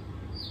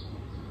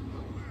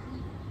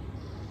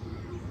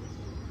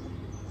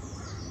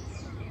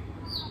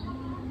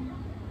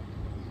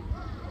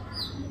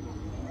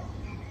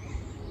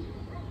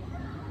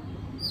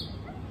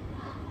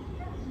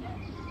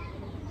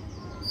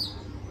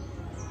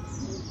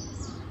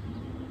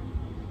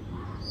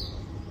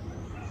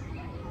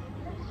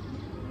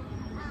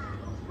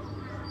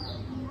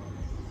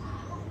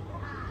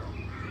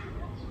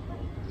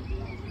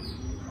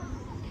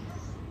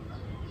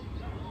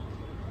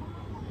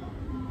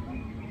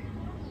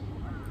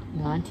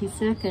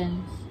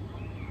 Seconds.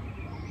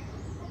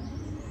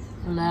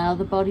 Allow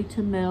the body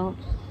to melt.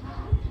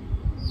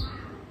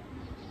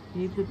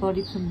 Give the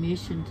body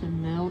permission to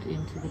melt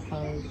into the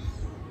pose.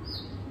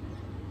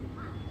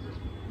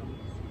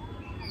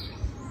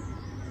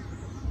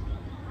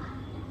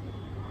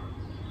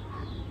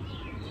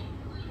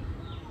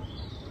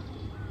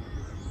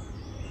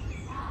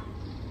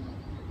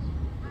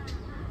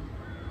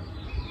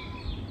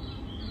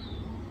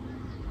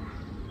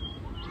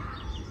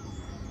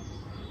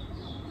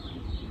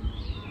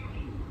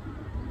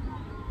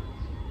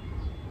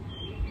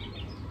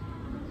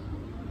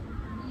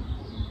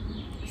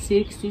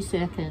 $60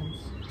 seconds.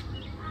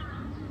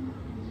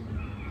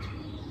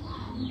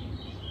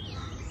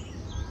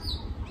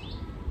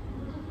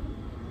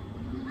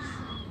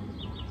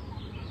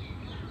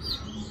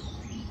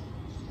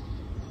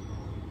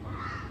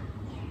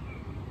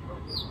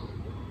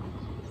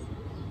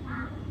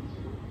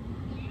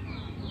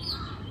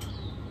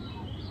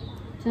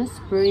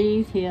 Just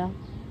breathe here.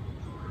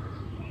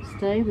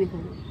 Stay with it.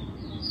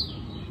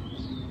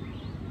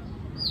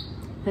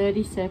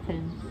 30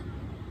 seconds.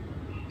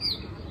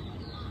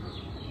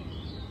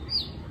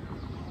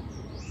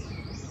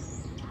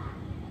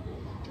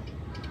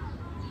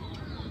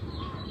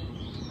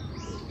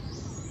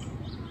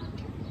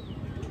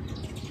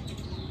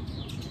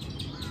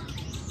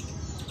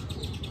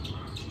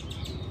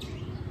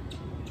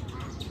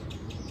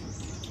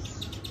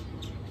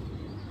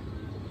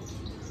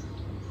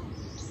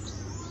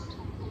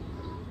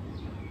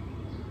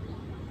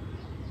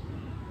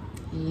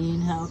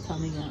 Inhale,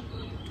 coming up.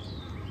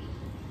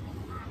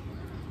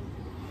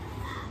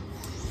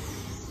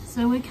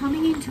 So we're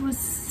coming into a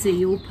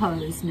seal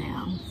pose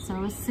now.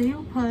 So a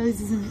seal pose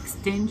is an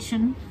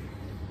extension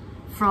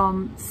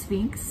from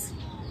Sphinx.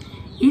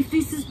 If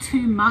this is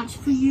too much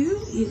for you,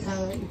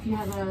 if you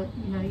have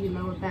your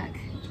lower back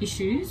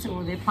issues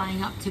or they're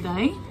playing up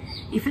today,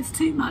 if it's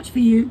too much for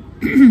you,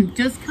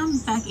 just come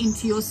back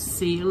into your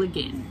seal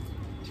again.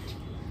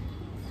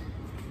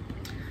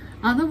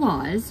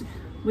 Otherwise,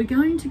 we're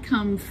going to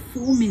come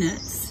 4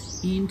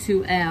 minutes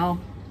into our,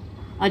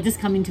 I just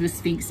come into a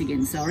Sphinx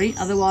again, sorry.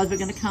 Otherwise, we're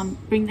going to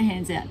bring the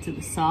hands out to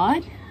the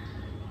side,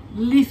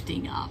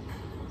 lifting up.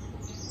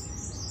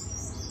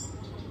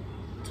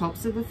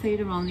 Tops of the feet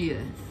are on the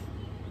earth.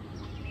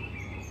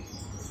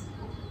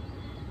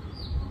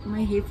 And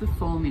we're here for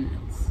 4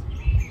 minutes.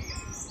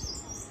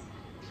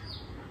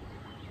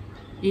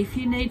 If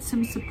you need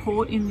some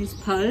support in this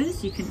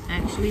pose, you can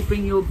actually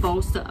bring your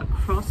bolster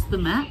across the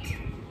mat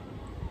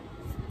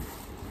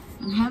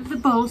and have the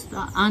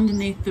bolster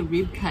underneath the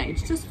rib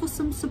cage just for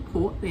some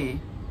support there.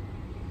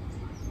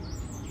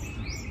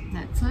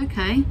 That's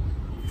okay.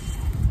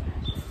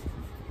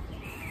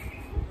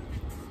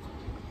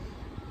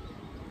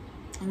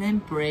 And then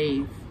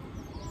breathe.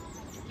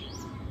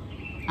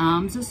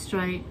 Arms are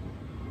straight.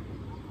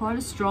 Quite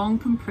a strong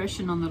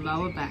compression on the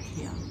lower back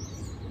here.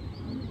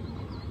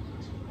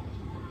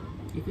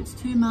 If it's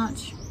too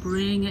much,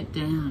 bring it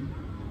down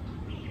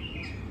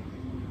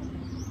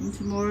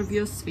into more of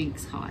your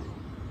Sphinx height.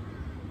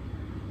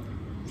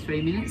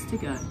 3 minutes to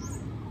go.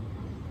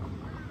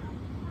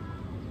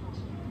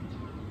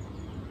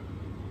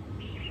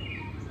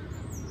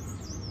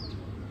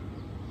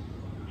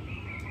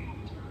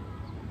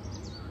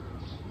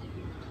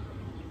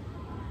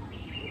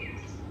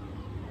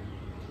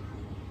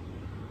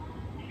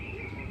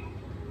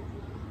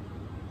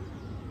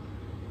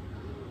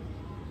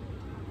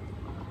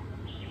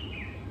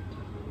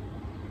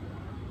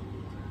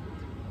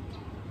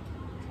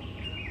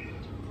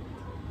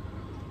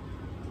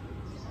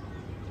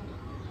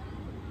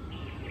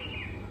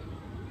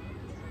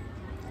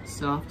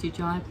 Soft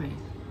Ujjayi breath.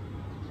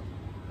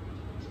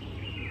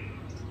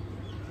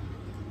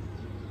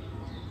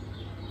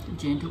 A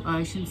gentle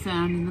ocean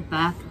sound in the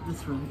back of the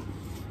throat.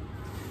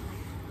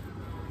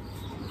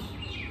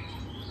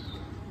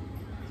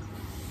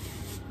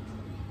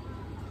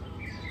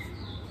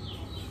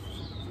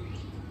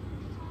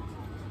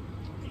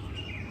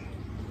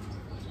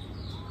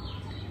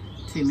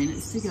 Two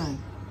minutes to go.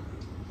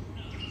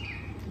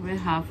 We're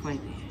halfway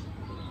there.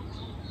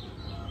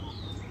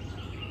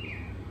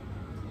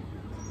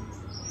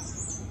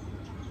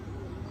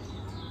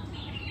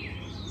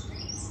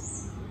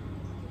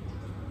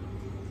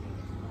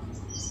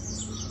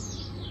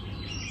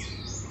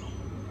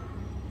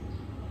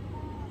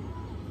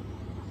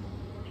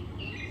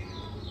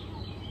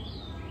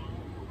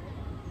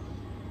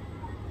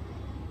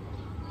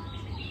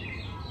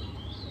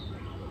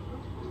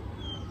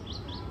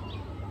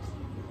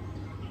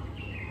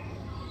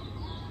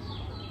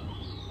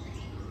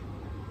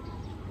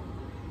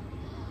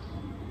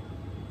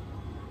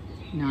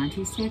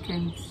 .90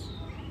 seconds.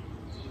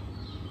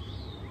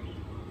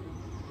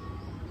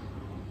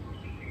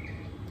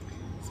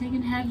 So you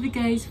can have the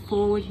gaze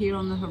forward here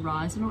on the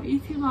horizon, or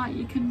if you like,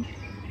 you can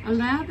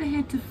allow the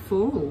head to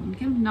fall and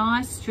get a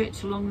nice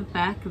stretch along the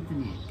back of the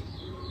neck.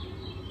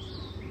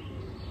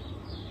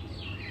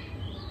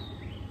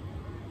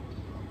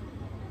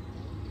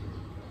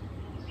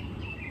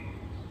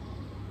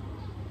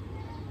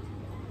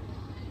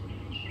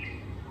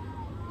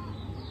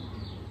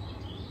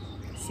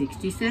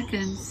 .60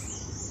 seconds.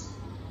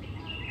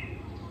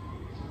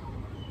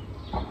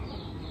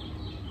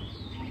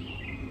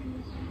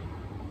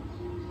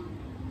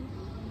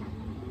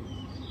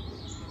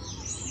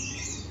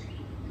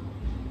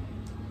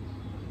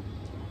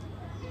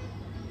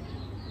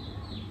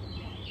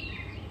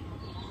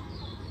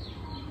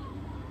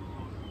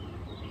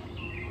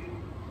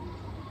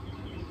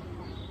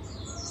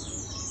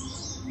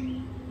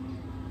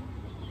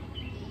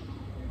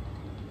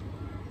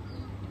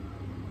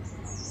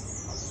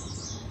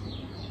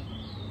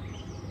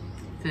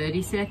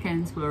 .30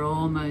 seconds, we're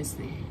almost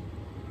there.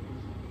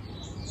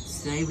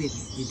 Stay with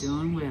it, you're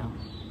doing well.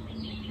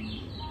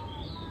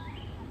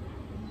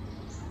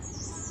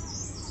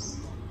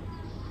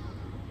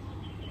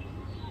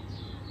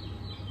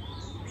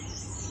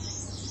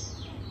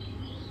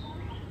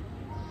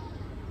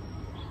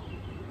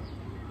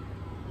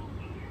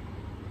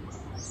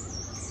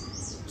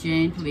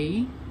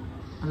 Gently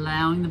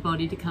allowing the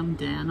body to come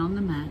down on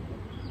the mat.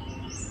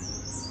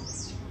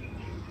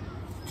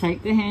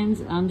 Take the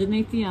hands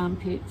underneath the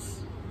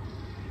armpits.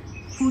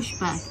 Push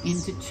back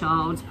into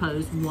child's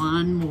pose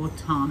one more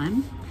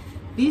time.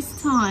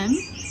 This time,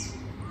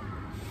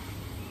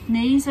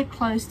 knees are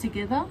close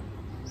together.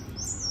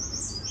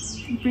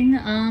 Bring the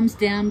arms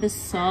down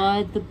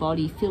beside the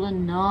body. Feel a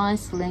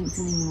nice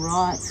lengthening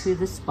right through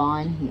the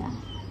spine here.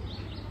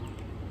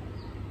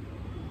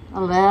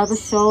 Allow the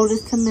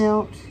shoulders to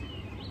melt.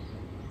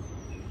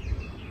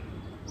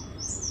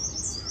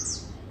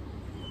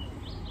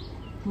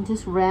 And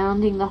just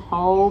rounding the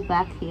whole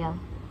back here.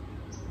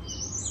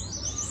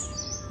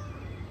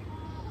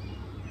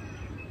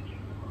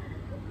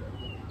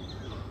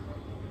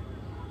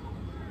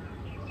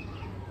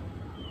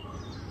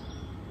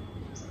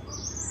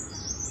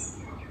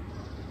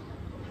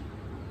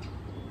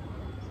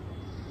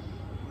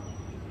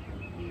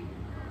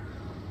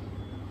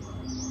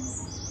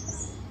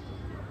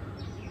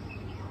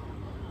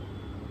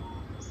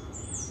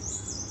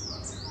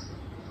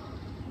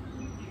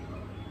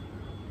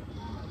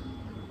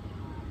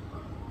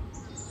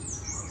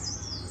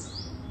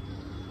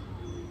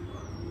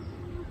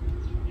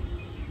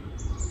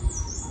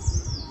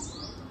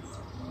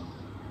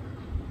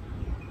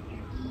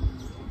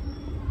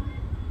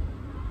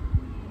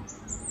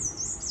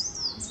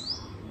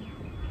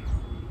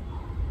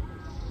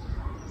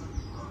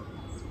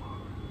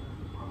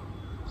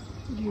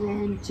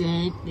 And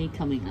gently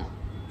coming up.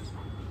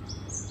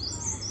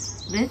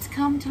 Let's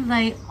come to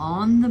lay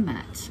on the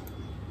mat.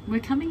 We're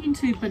coming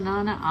into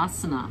banana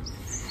asana.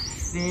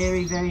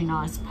 Very, very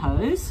nice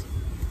pose.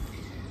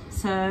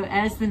 So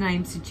as the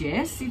name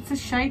suggests, it's a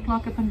shape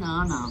like a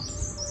banana.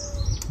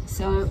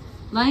 So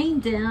laying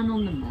down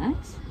on the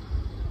mat,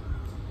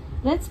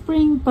 let's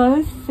bring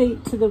both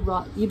feet to the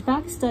right. Your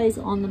back stays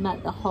on the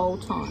mat the whole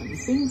time.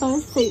 Bring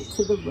both feet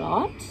to the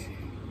right.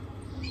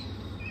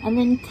 And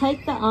then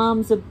take the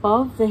arms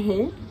above the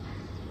head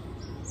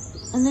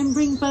and then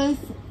bring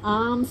both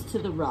arms to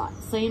the right.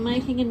 So you're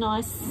making a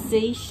nice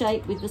C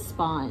shape with the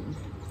spine.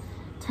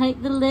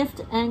 Take the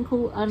left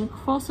ankle and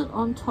cross it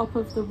on top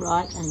of the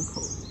right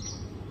ankle.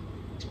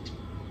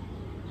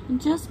 And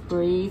just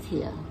breathe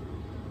here.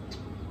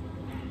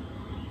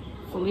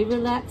 Fully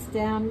relax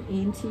down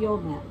into your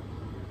mat.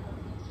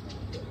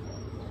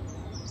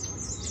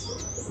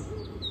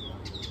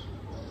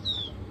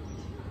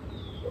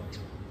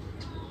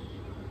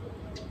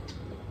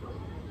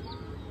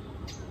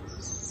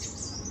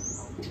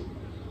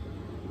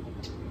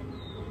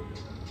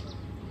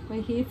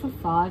 We're here for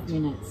 5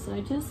 minutes,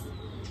 so just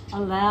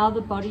allow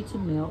the body to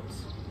melt.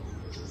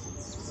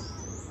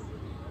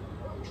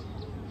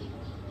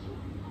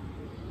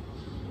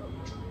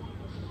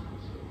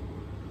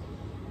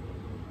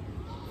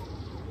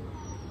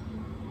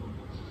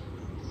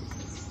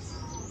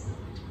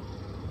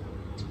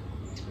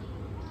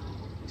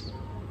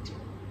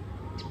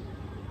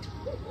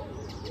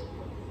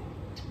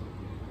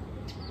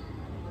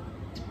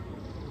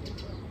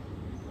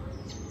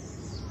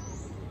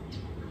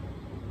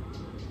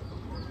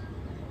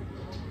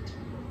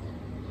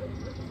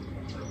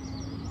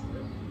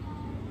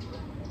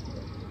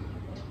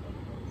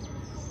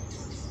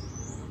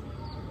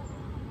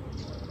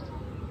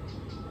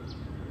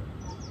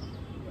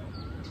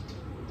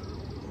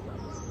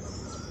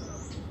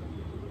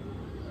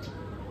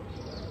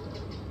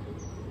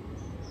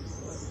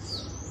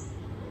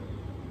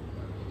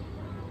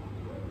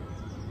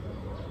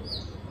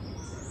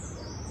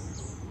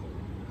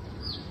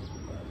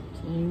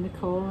 Turning the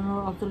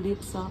corner of the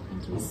lips up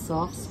into a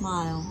soft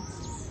smile.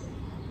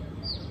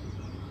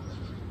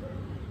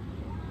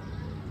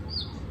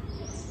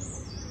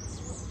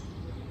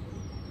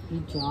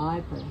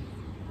 Ujjayi breath.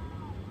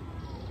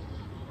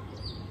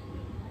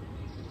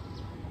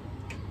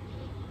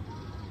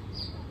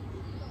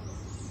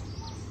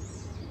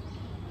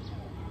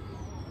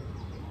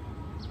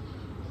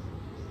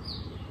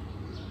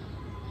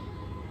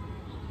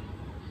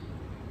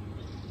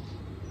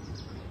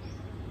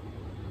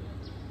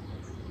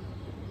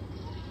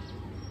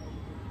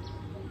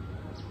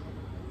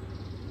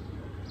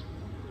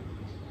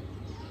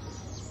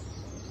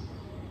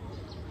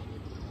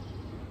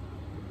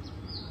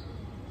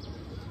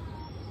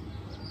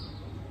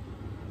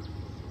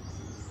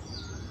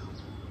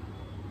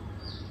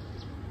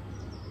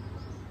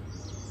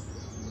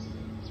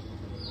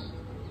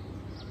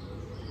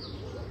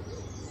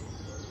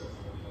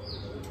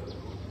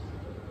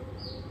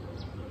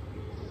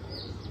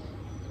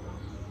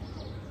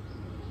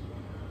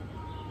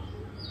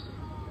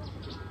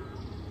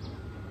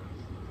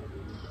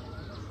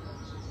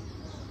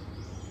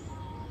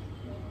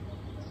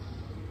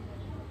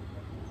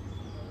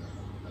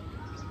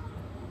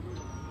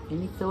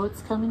 Any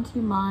thoughts come into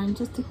your mind,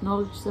 just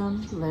acknowledge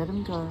them, let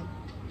them go.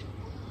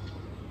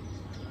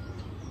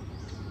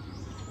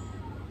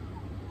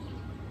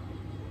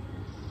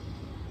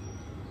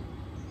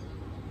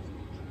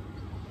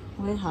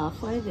 We're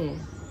halfway there.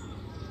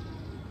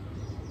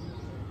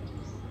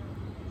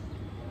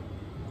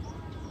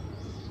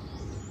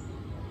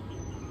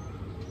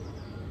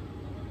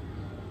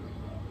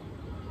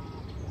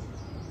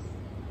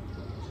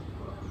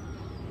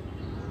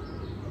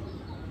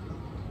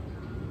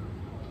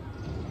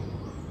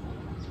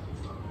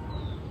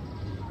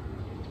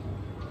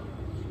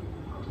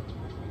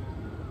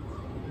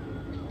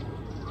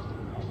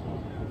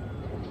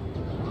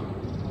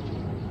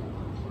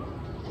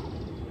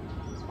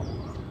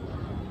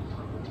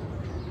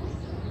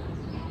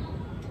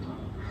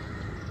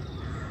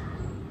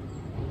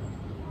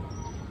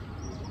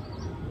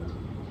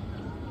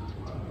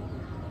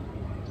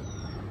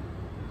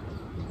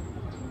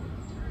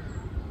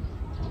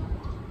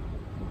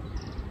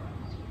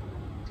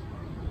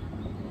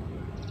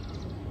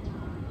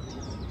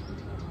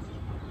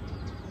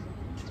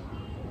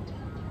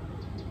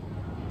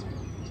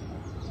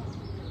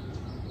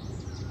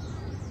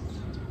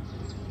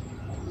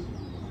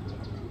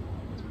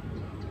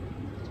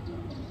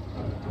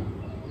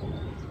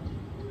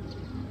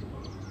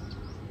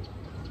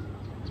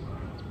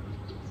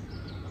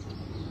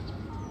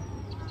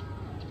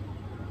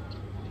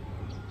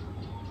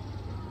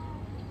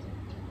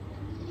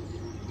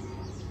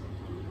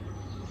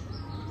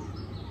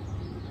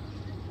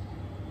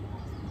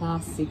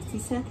 Last 60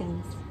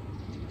 seconds.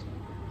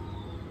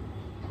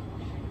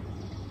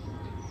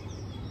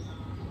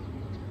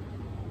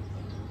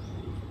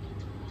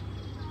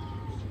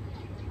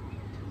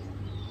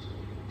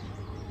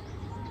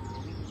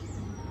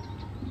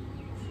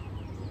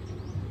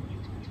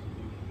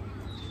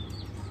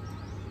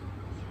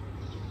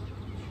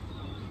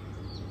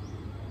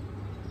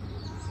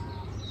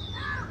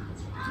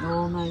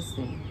 Almost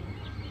there.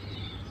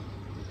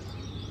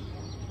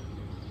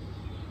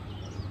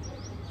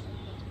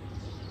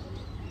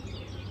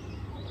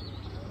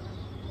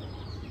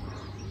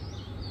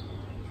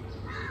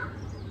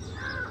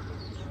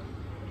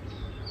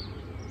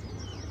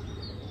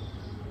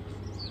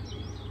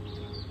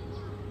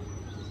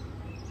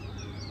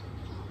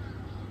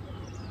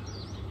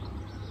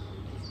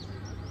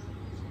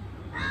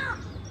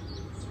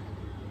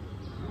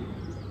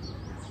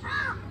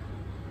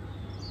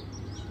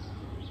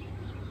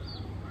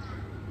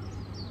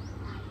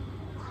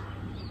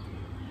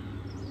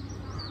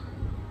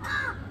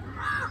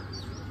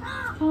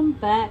 Come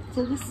back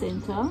to the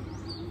center.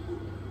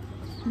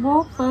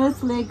 Walk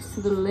both legs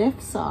to the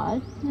left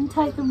side and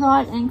take the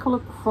right ankle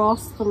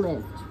across the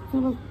left.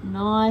 Feel a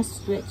nice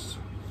stretch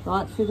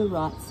right through the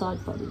right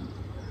side body.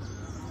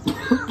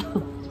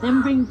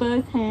 Then bring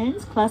both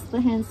hands, clasp the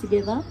hands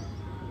together,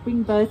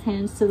 bring both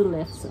hands to the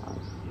left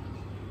side.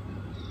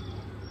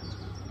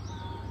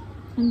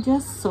 And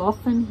just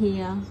soften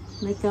here,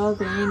 let go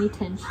of any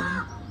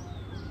tension.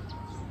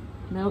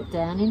 Melt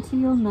down into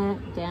your mat,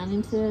 down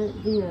into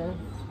the earth.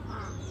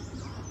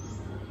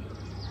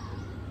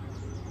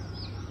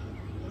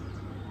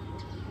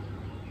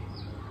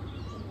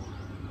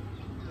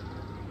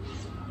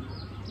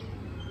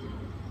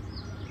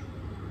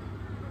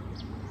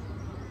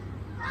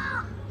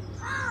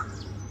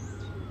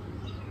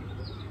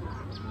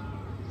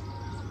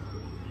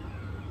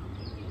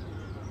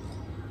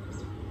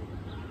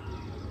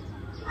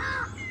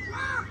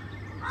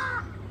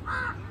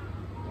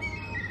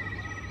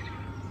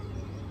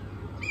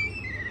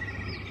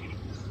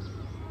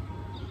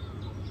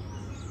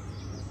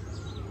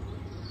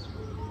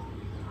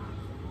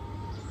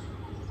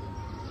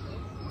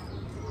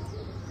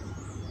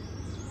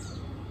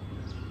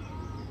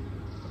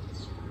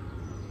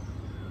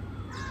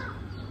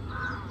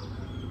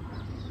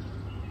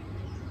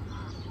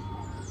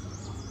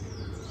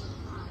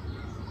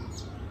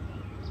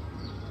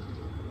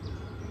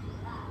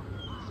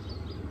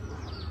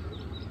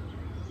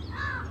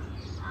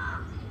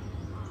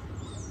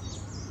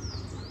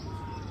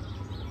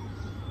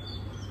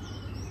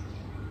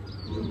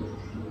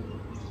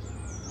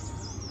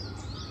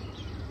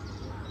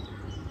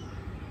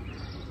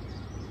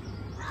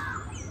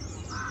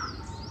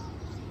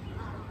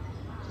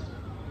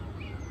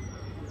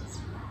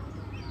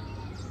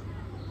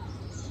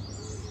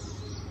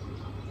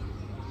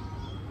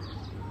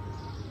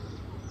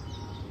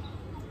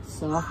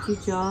 Soft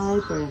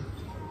Ujjayi breath.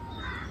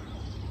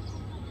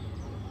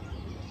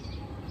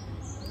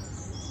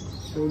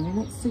 3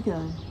 minutes to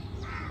go.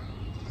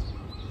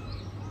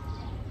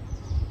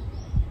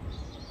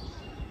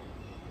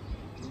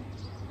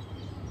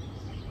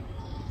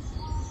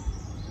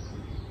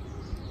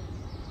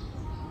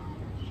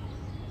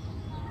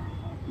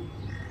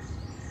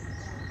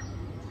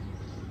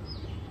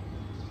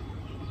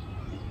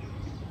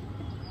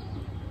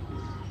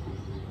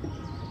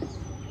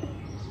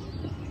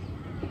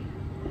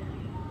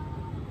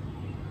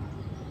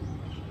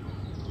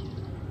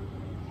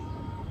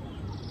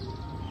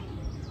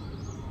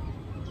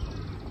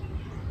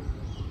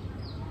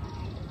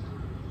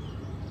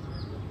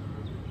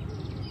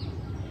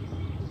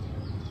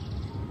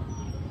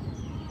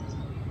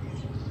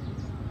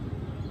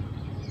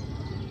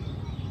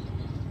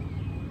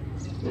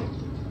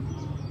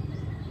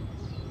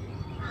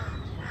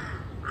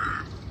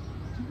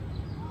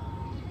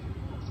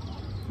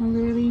 And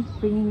really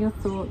bringing your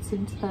thoughts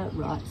into that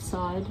right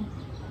side,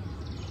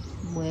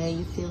 where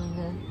you're feeling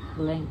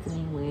the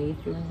lengthening, where you're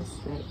feeling the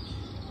stretch.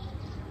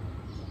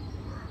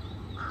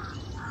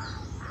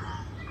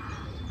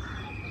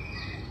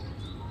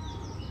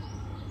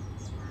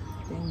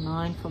 Being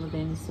mindful of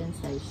any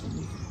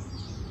sensations.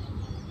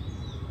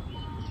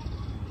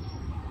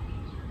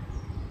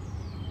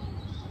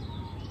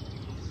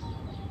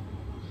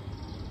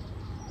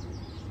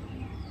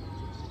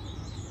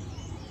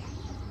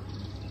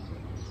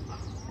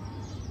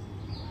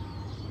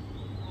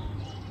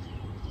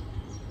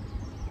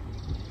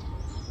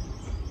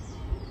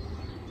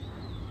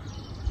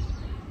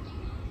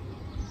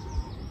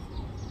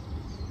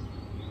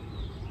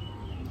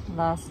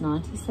 Last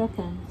 90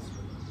 seconds.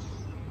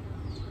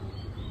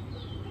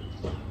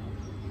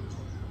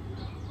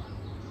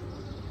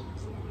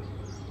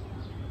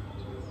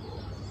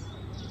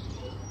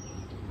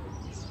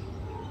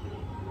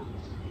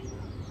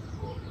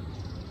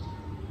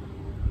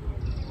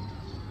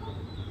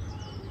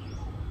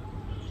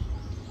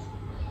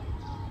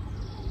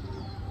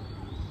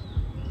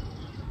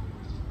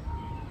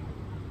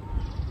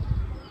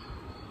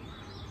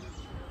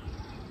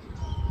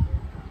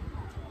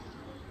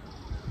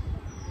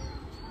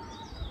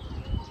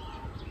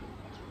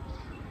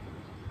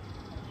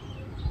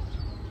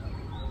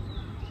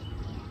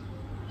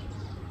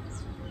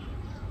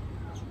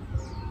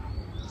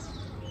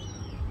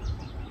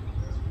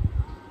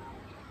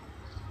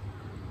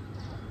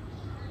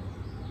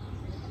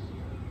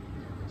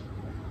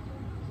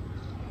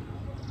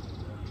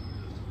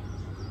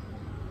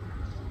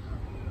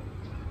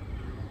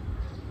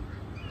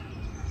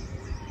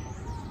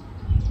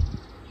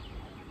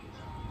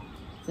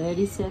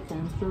 30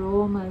 seconds, we're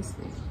almost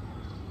there.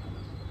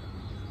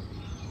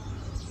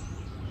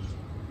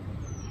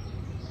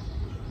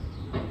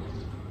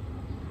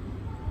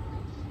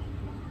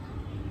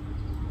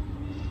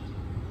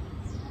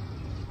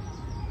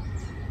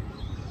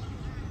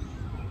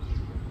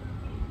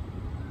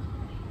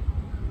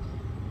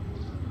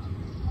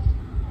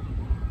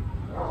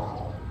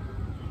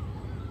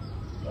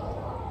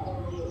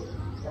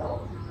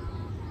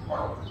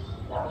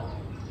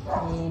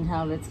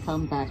 Inhale, let's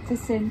come back to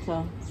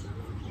center.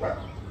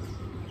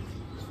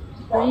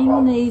 Bring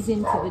the knees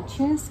into the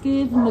chest,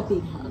 give them a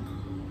big hug.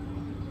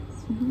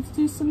 Let's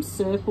do some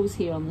circles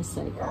here on the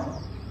sacrum.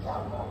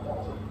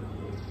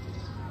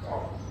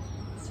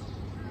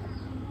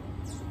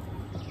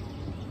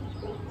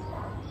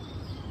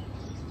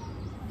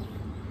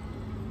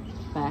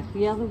 Back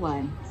the other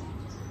way.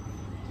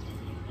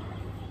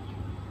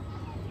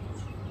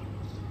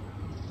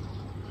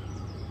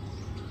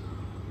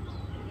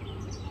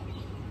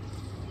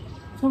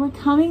 So we're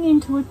coming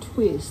into a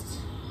twist.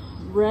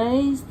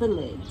 Raise the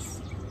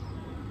legs.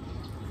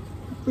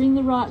 Bring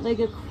the right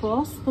leg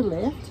across the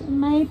left and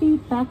maybe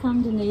back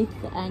underneath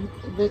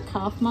the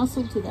calf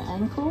muscle to the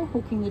ankle,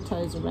 hooking the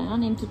toes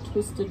around into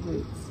twisted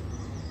roots.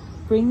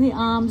 Bring the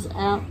arms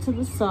out to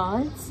the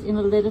sides in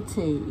a letter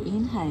T.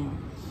 Inhale.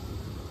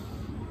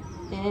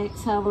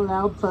 Exhale,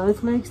 allow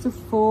both legs to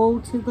fall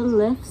to the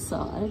left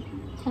side.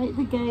 Take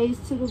the gaze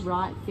to the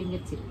right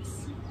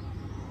fingertips.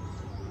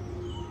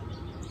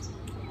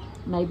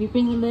 Maybe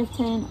bring the left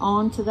hand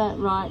onto that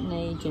right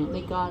knee,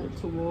 gently guide it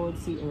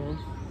towards the earth.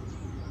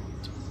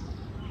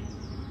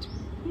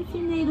 If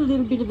you need a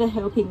little bit of a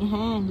helping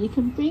hand, you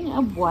can bring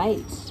a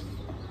weight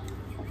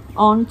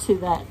onto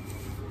that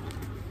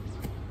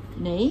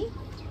knee,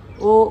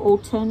 or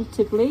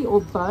alternatively, or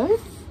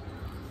both,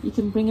 you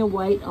can bring a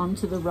weight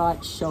onto the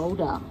right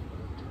shoulder.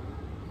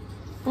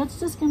 That's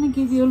just going to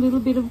give you a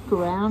little bit of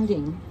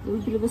grounding, a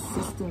little bit of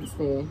assistance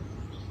there.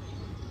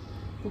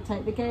 So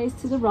take the gaze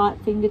to the right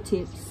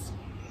fingertips.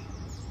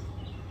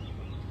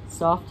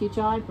 Soft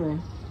ujjayi breath.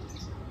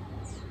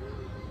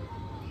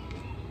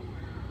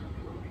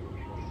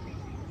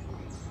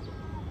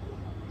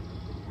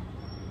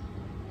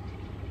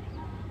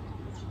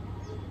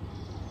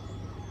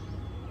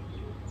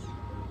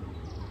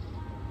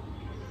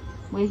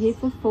 We're here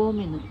for 4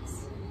 minutes.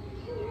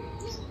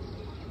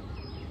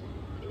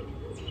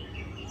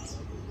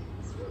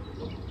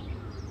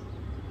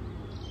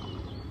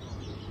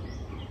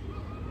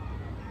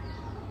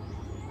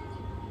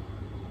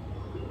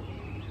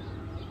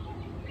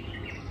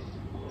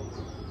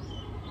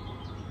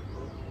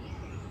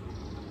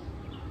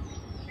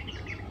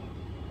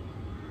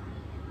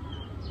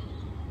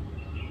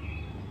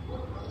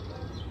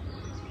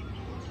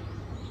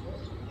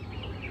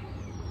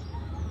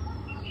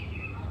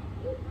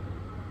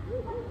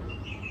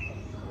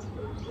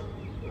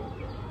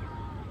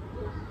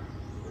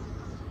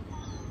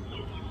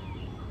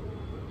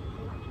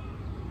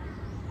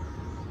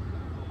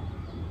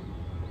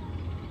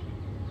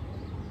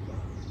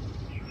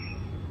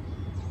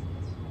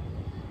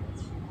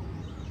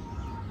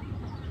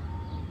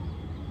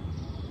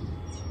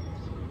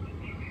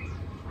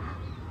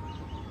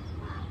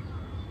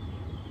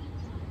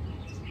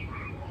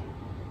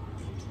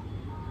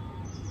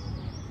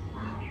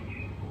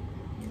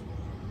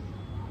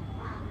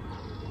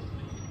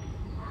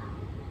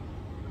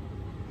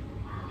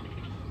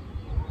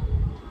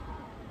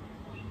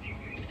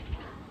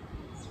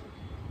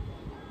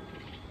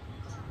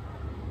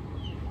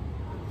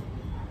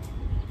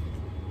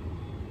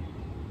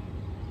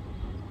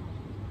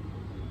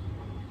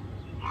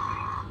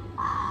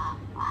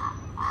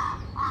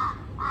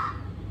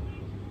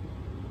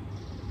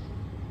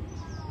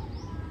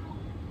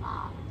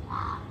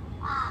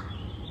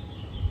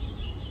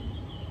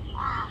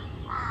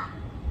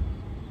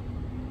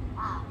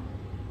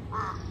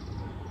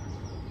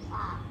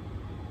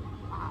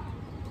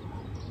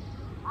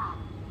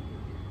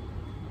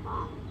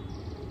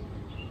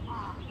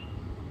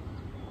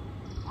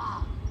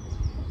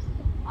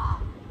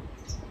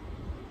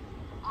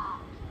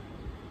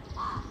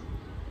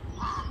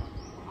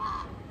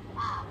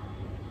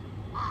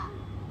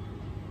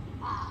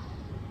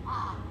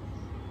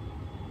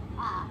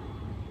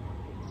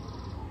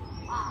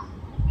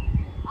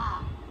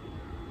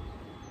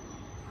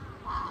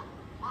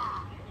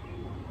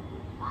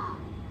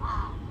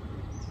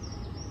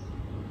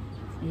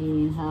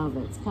 Inhale,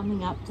 that's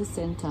coming up to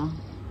center.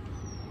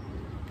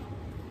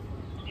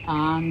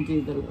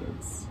 Undo the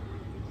legs.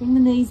 Bring the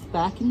knees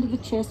back into the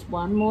chest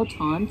one more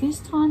time. This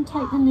time,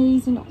 take the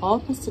knees in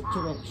opposite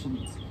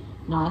directions.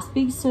 Nice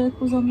big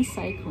circles on the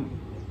sacrum.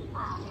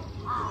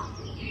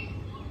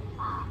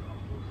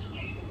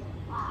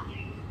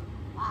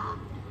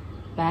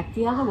 Back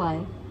the other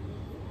way.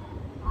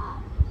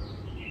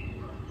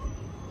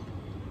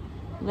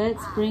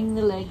 Let's bring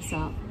the legs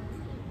up.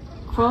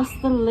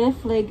 Cross the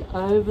left leg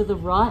over the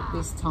right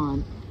this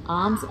time.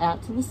 Arms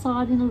out to the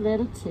side in a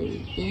letter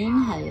T.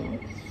 Inhale.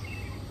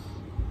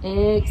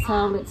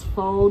 Exhale, let's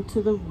fold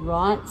to the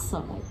right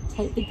side.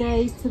 Take the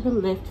gaze to the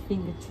left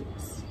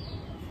fingertips.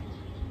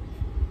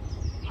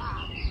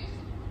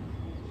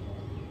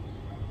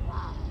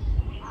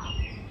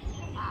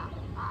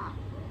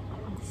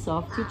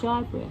 soft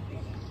Ujjayi breath.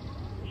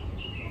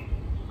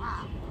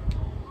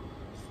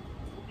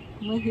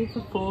 We're here for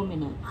 4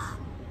 minutes.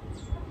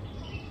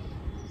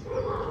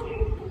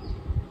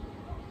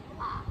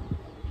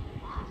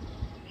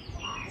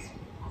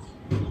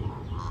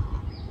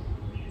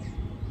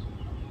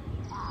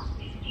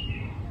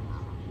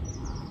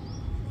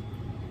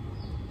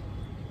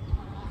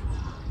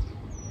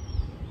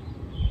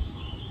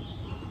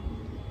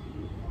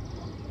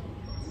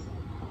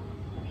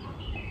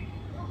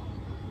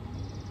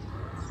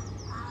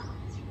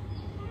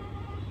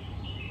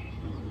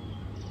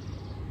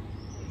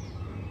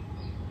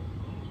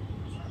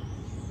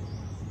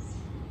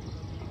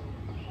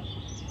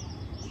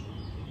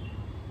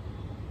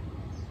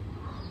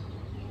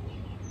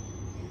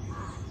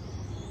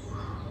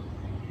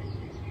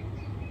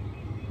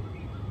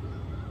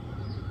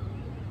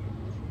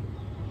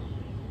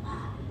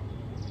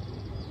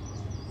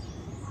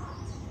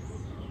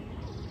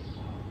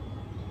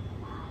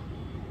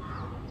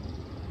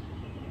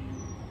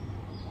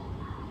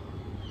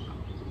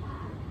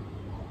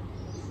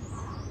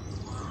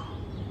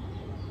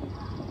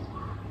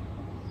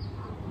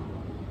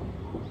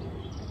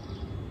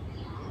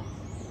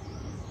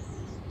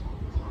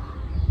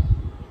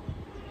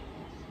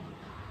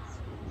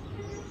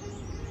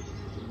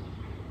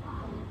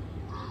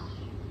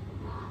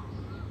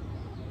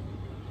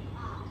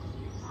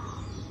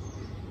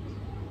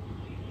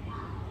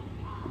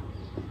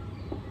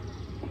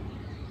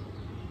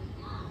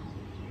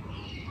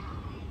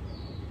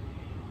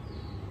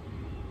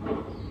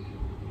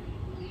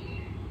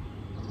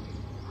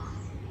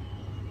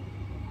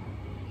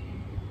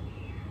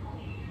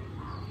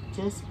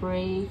 Just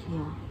breathe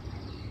here.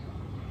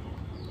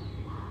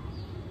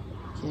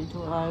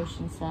 Gentle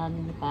ocean sound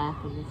in the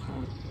back of the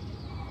throat.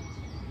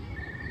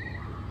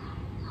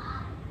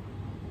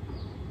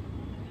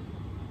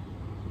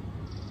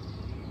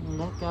 And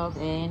let go of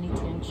any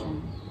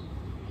tension.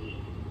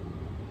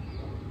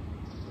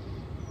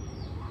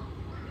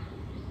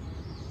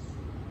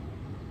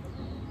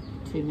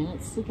 Two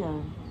minutes to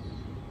go.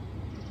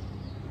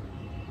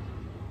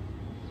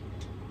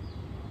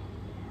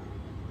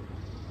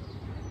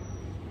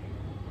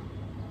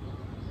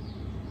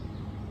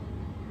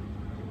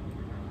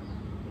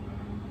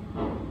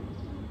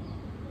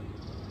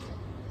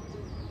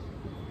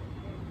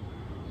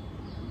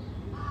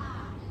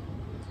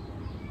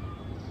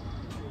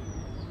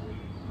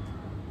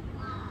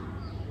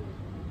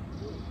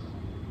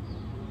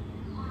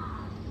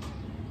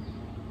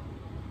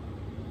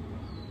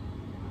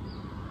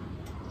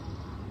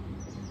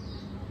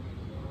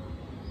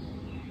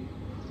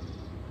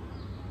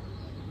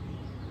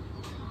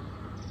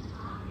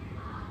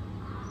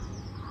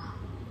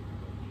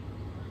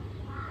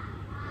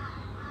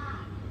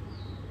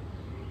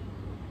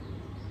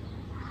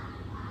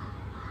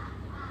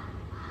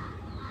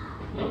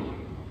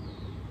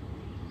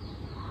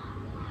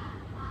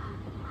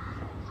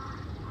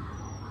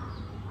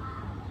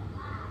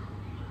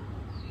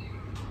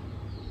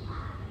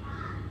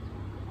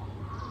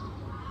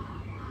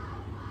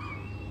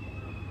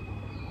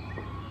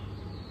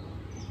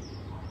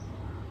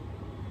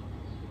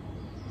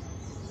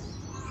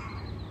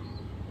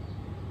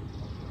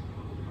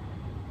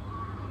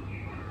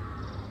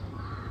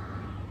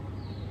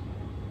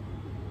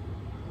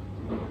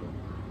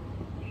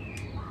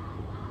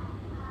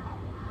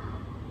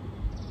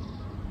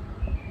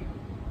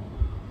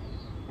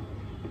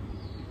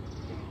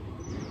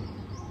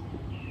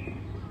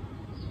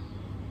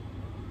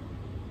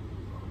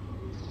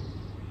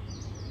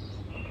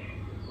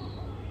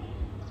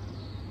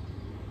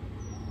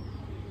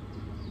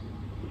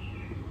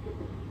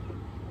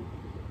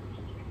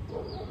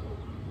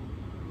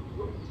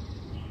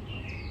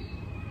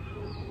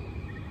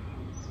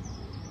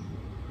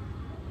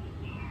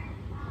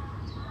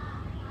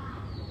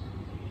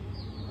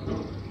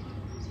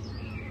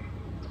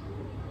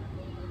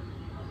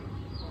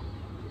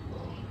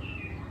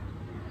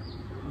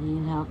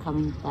 Inhale,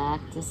 coming back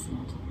to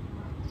center.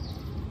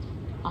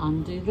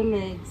 Undo the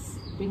legs,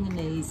 bring the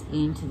knees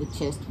into the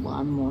chest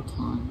one more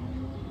time.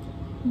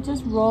 And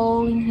just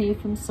rolling here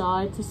from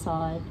side to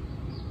side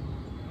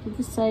for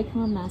the sake of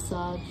a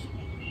massage.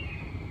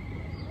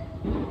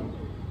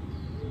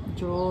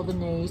 Draw the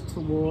knees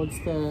towards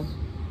the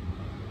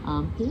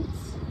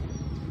armpits.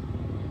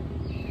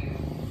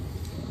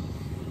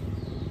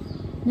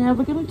 Now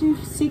we're going to do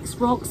 6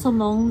 rocks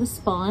along the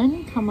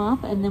spine, come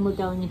up, and then we're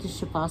going into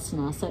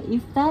Shavasana. So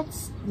if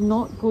that's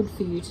not good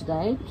for you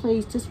today,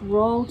 please just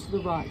roll to the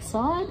right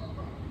side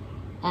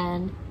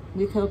and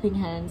with helping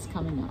hands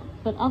coming up.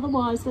 But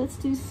otherwise, let's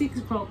do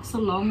 6 rocks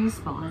along the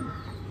spine.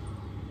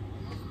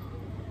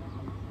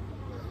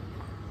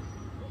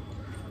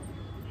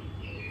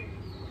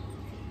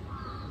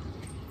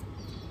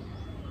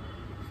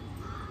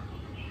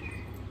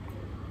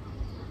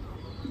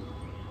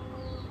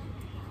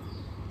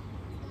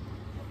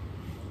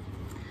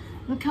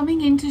 We're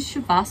coming into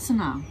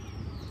Shavasana.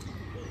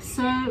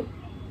 So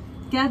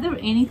gather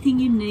anything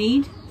you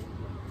need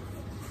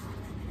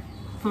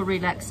for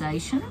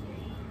relaxation.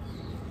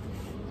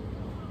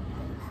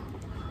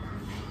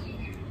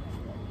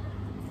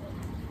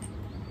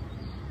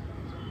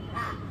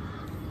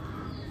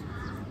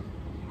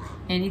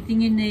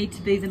 anything you need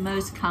to be the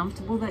most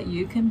comfortable that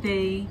you can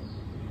be.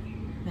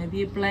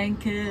 Maybe a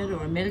blanket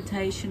or a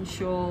meditation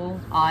shawl,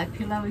 eye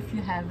pillow if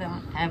you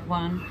have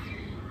one.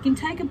 You can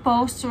take a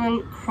bolster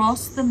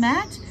across the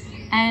mat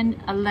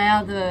and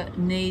allow the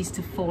knees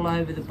to fall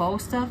over the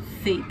bolster,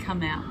 feet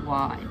come out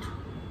wide.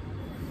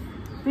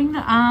 Bring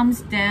the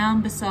arms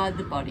down beside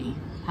the body,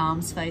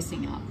 palms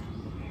facing up.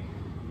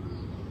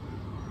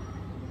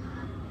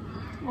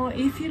 Or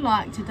if you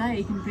like today,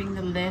 you can bring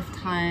the left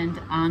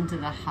hand onto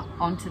the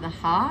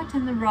heart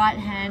and the right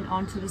hand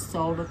onto the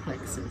solar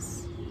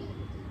plexus,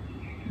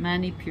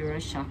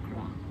 Manipura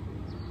chakra.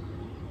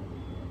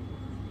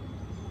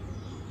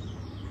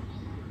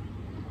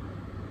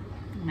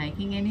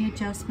 Making any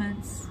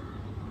adjustments.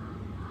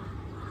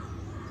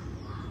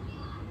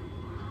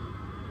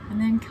 And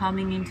then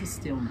coming into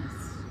stillness.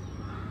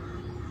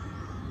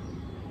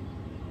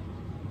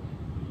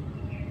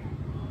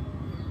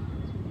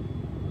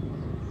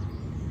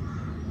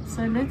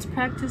 So let's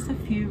practice a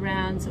few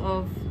rounds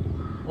of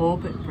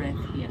orbit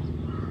breath here.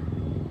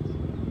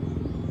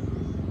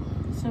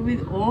 So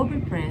with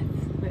orbit breath,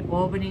 we're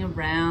orbiting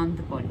around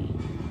the body,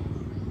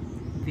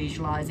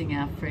 visualizing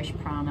our fresh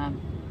prana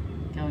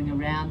going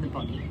around the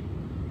body.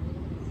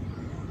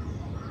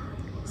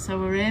 So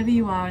wherever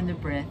you are in the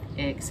breath,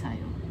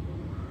 exhale.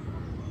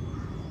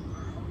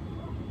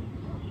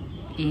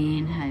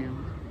 Inhale.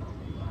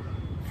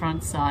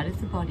 Front side of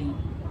the body,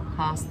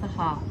 past the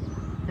heart,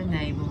 the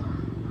navel,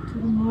 to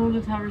the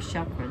Muladhara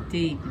chakra,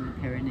 deep in the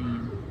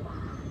perineum.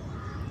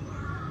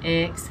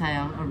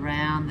 Exhale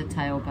around the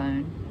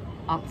tailbone,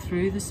 up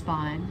through the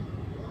spine,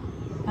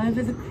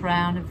 over the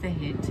crown of the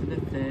head to the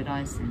third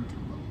eye center.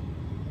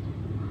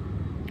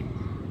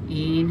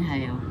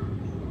 Inhale.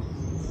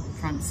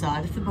 Front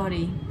side of the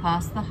body,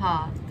 past the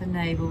heart, the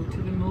navel, to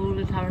the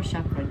Muladhara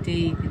chakra,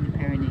 deep in the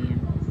perineum.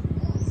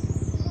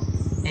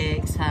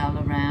 Exhale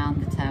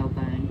around the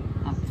tailbone,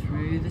 up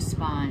through the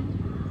spine,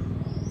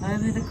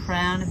 over the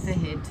crown of the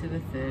head to the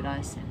third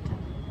eye center.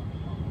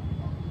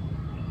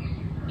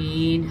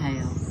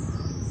 Inhale.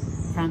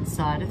 Front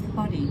side of the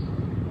body,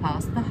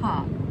 past the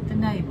heart, the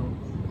navel,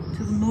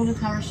 to the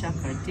Muladhara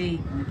chakra,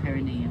 deep in the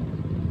perineum.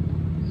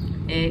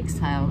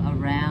 Exhale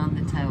around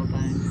the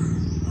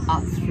tailbone,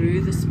 up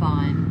through the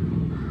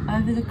spine,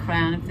 over the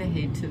crown of the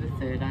head to the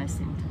third eye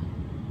center.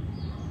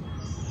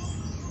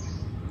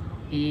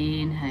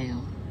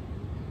 Inhale.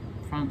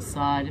 Front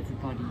side of the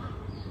body,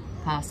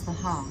 past the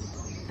heart,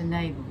 the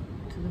navel,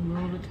 to the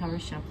Muladhara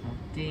chakra,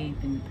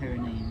 deep in the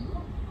perineum.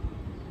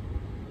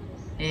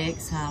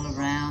 Exhale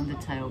around the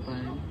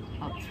tailbone,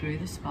 up through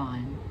the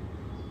spine,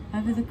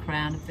 over the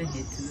crown of the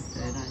head to the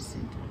third eye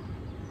center.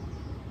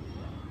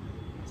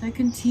 So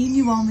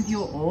continue on with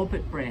your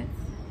orbit breath,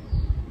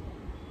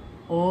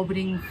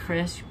 orbiting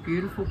fresh,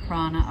 beautiful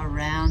prana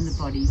around the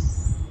body,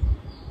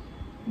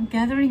 and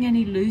gathering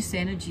any loose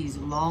energies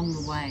along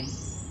the way,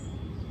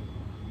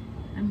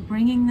 and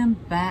bringing them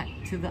back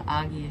to the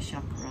Agya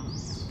chakra,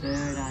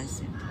 third eye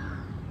center.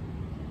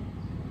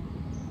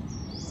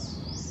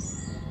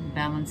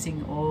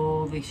 Balancing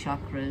all the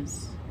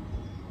chakras,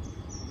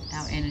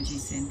 our energy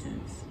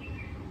centers.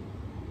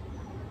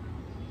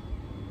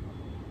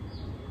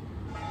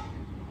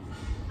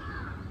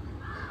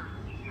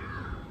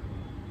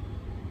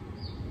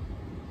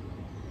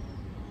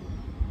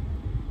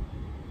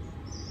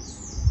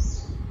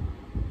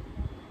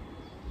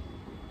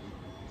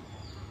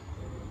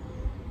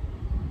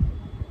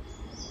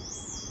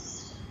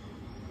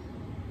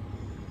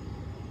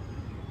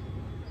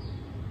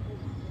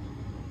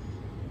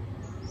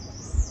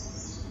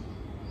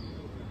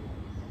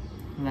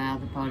 Allow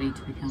the body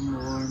to become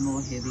more and more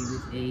heavy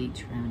with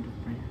each round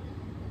of breath.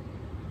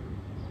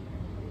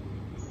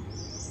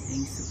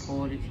 Being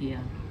supported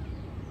here.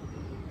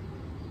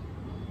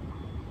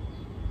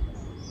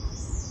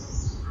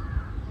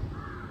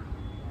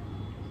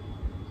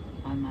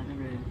 By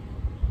Mother Earth.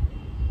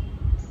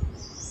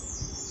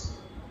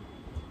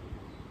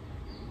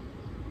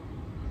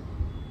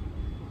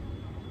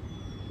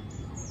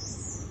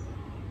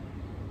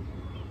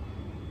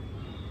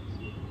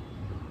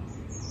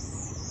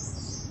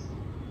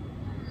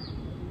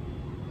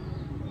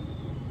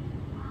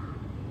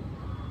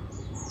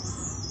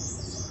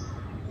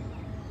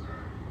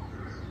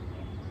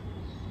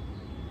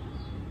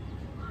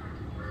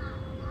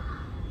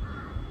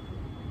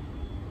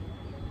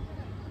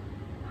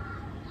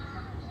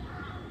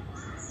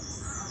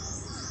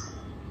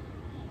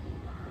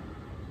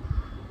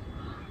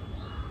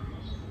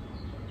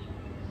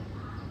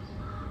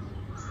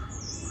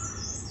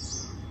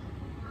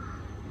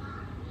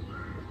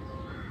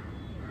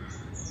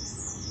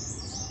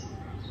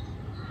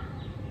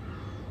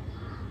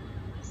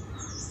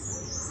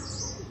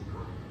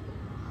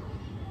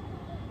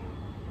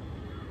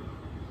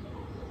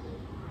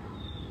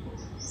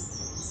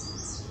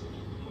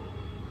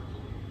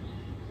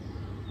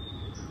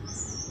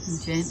 And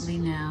gently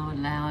now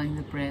allowing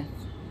the breath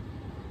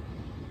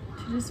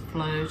to just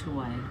float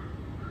away.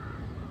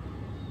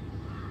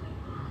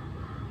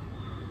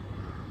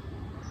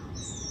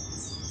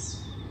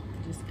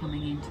 Just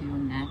coming into your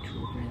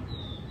natural breath.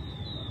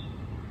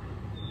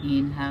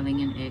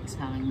 Inhaling and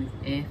exhaling with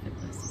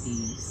effortless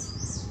ease.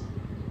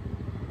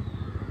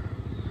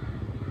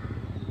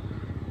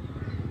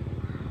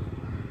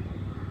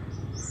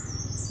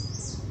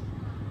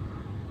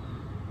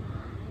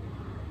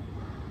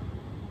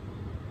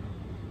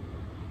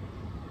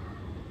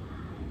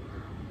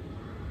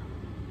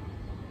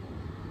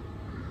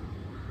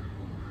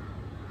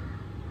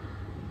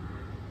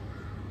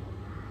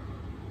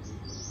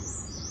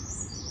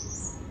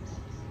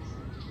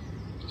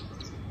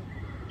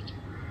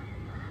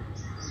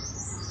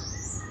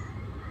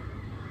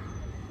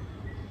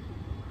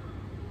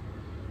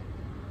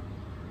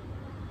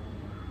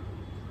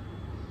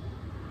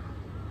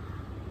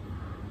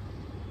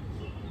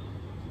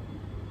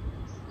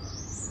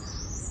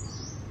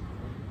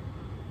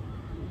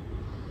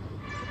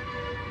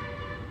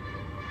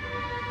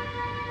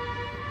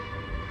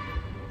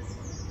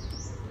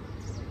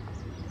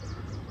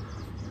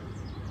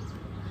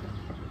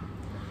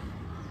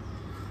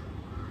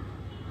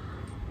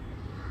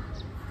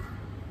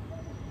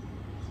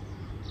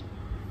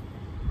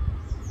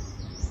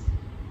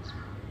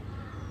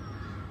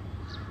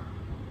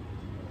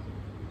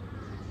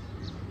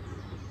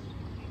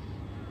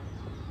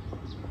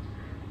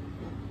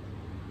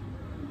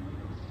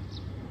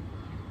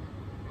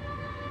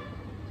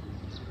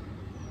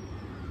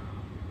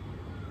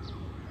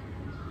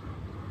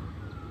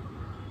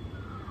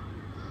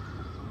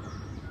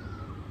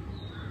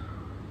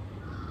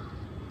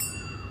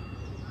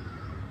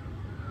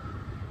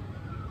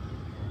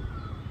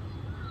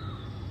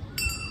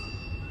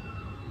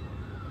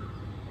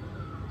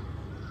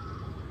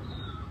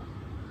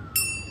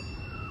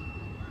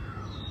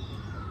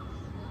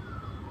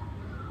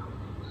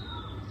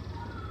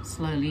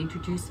 Slowly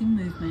introducing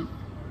movement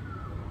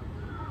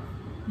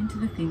into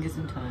the fingers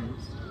and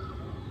toes.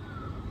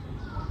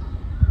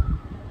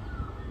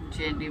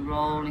 Gently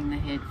rolling the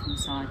head from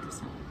side to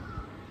side.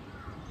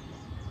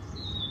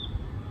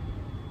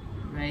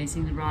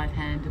 Raising the right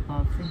hand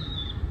above the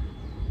head.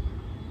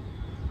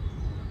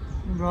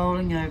 And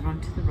rolling over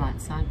onto the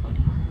right side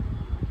body.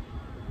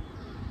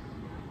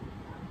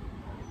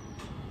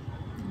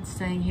 And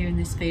staying here in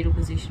this fetal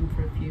position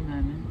for a few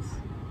moments.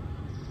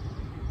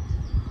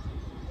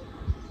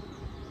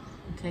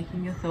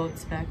 Taking your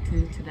thoughts back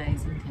to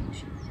today's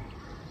intention.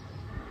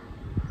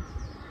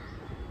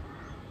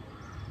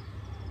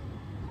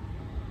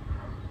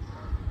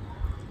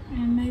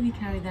 And maybe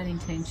carry that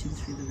intention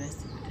through the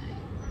rest of the day.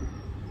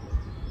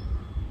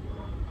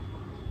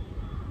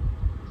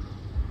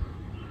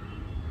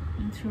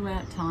 And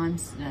throughout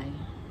times today,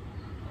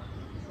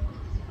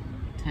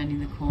 turning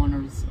the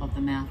corners of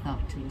the mouth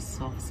up to a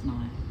soft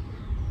smile.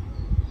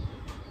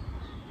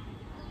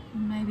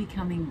 And maybe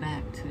coming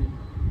back to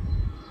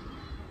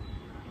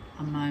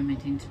a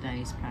moment in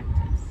today's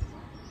practice.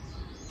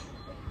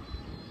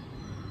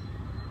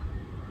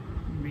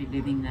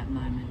 Reliving that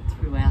moment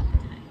throughout the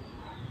day.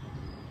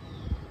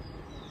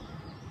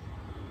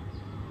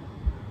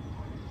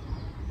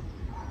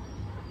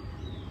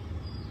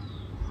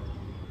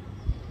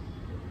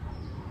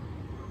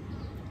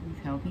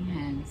 With helping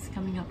hands,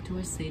 coming up to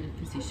a seated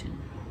position.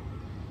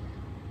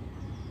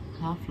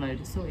 Half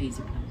lotus or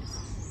easy pose.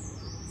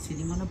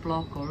 Sitting on a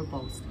block or a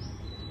bolster.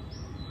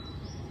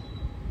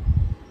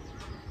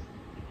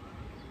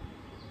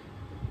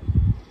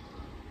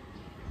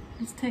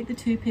 Let's take the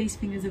two peace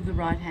fingers of the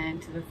right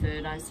hand to the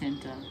third eye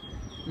center.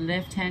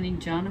 Left hand in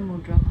Jhana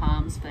Mudra,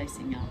 palms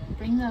facing up.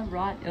 Bring the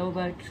right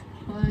elbow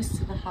close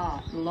to the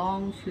heart,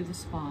 long through the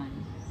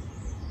spine.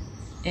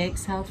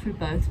 Exhale through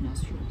both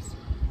nostrils.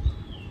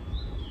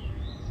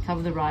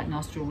 Cover the right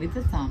nostril with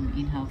the thumb.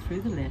 Inhale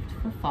through the left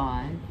for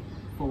 5,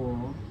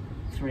 4,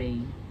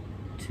 3,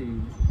 2,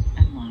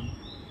 and 1.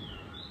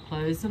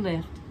 Close the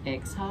left.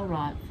 Exhale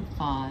right for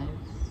 5,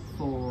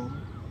 4,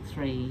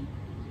 3,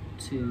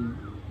 2,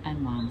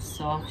 and 1.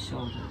 Soft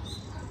shoulders.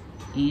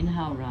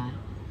 Inhale right.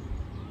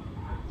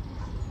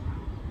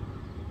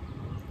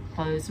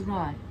 Close the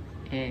right.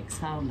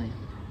 Exhale left.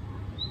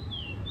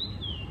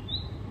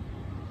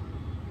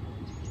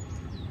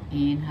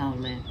 Inhale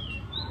left.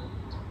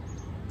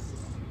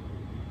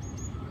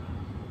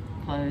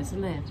 Close the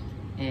left.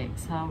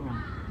 Exhale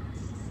right.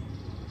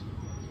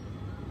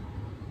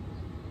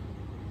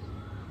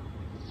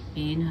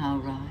 Inhale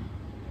right.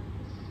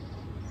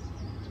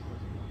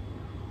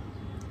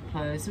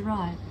 Close the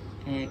right.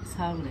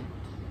 Exhale left.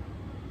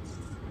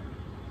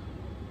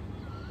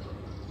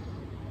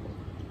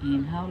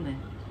 Inhale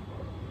left.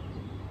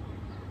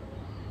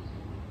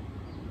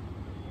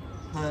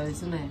 Close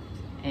the left.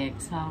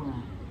 Exhale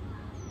right.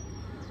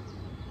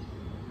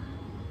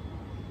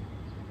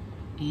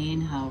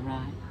 Inhale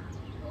right.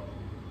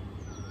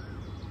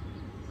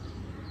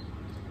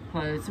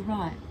 Close the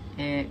right.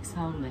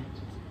 Exhale left.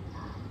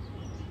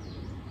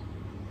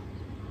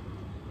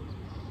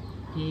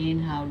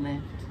 Inhale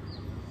left.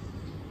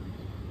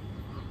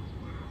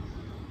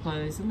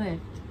 Close the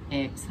left.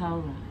 Exhale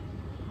right.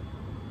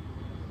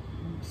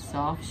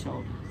 Soft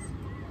shoulders.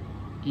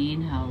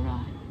 Inhale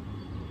right.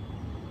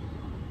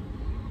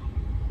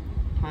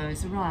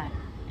 Close the right.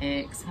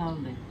 Exhale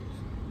left.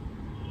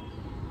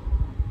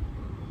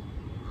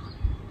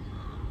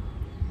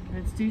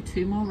 Let's do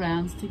 2 more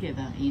rounds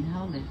together.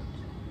 Inhale, lift.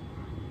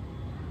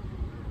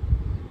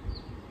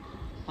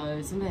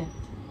 Close the left.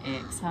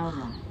 Exhale,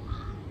 right.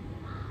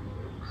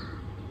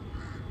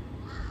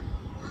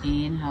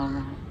 Inhale,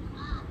 right.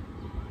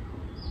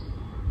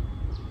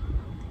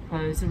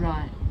 Close the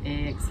right.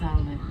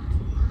 Exhale, left.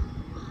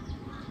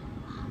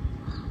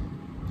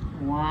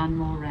 1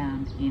 more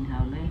round.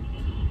 Inhale, left.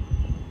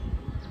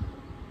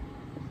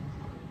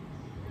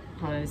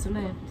 Close the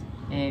left.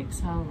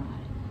 Exhale, right.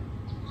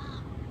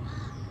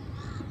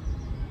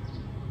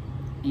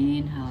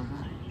 Inhale,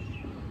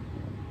 right.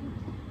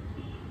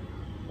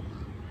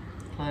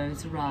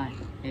 Close the right.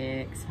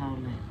 Exhale,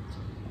 left.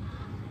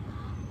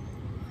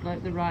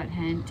 Float the right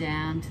hand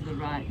down to the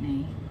right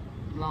knee,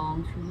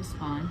 long through the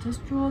spine.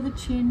 Just draw the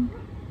chin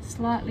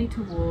slightly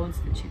towards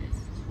the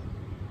chest.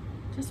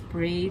 Just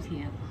breathe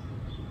here.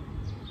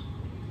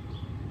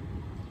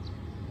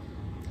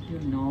 Do a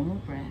normal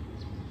breath.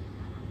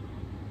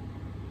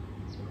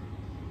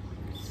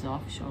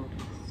 Soft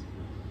shoulders.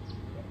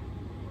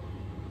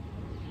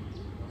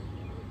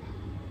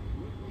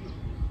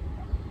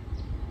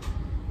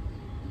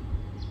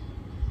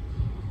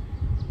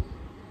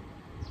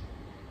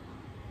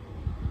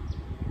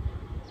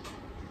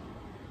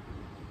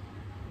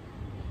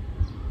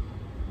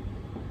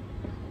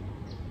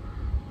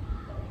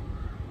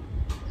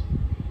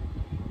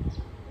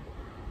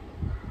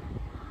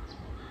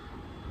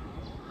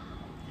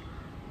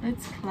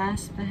 Let's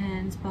clasp the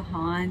hands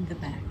behind the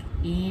back.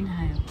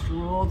 Inhale,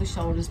 draw the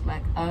shoulders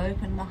back,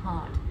 open the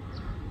heart.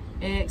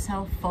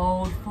 Exhale,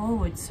 fold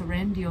forward,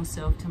 surrender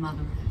yourself to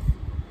Mother Earth.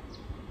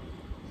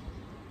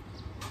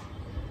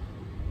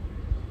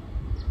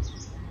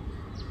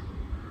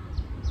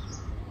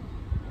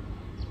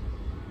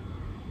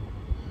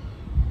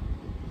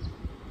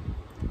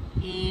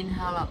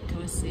 Inhale up to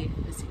a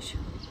seated position.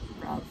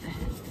 Rub the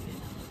hands together.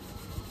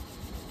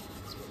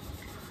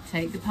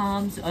 Take the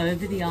palms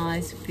over the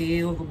eyes,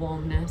 feel the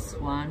warmness.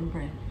 1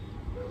 breath.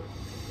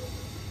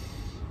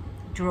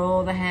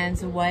 Draw the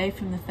hands away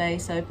from the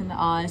face, open the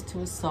eyes to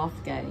a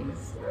soft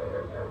gaze.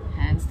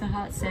 Hands to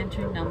heart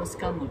center in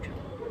Namaskar Mudra.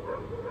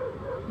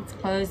 Let's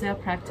close our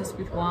practice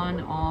with 1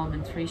 Om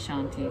and 3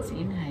 Shantis.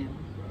 Inhale.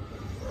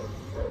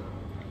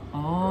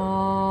 Om.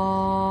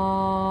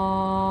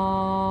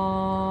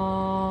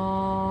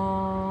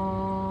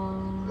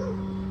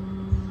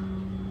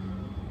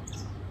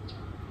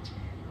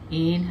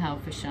 Inhale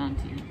for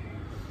Shanti.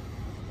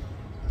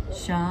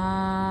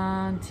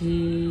 Shanti,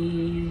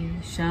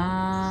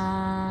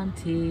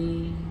 Shanti,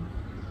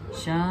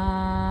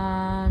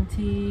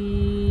 Shanti.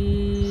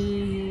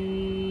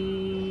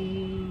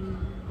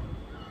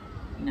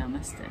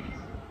 Namaste.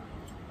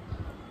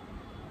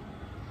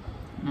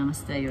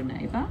 Namaste your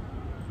neighbor.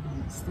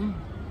 Namaste.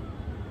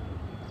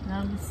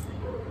 Namaste.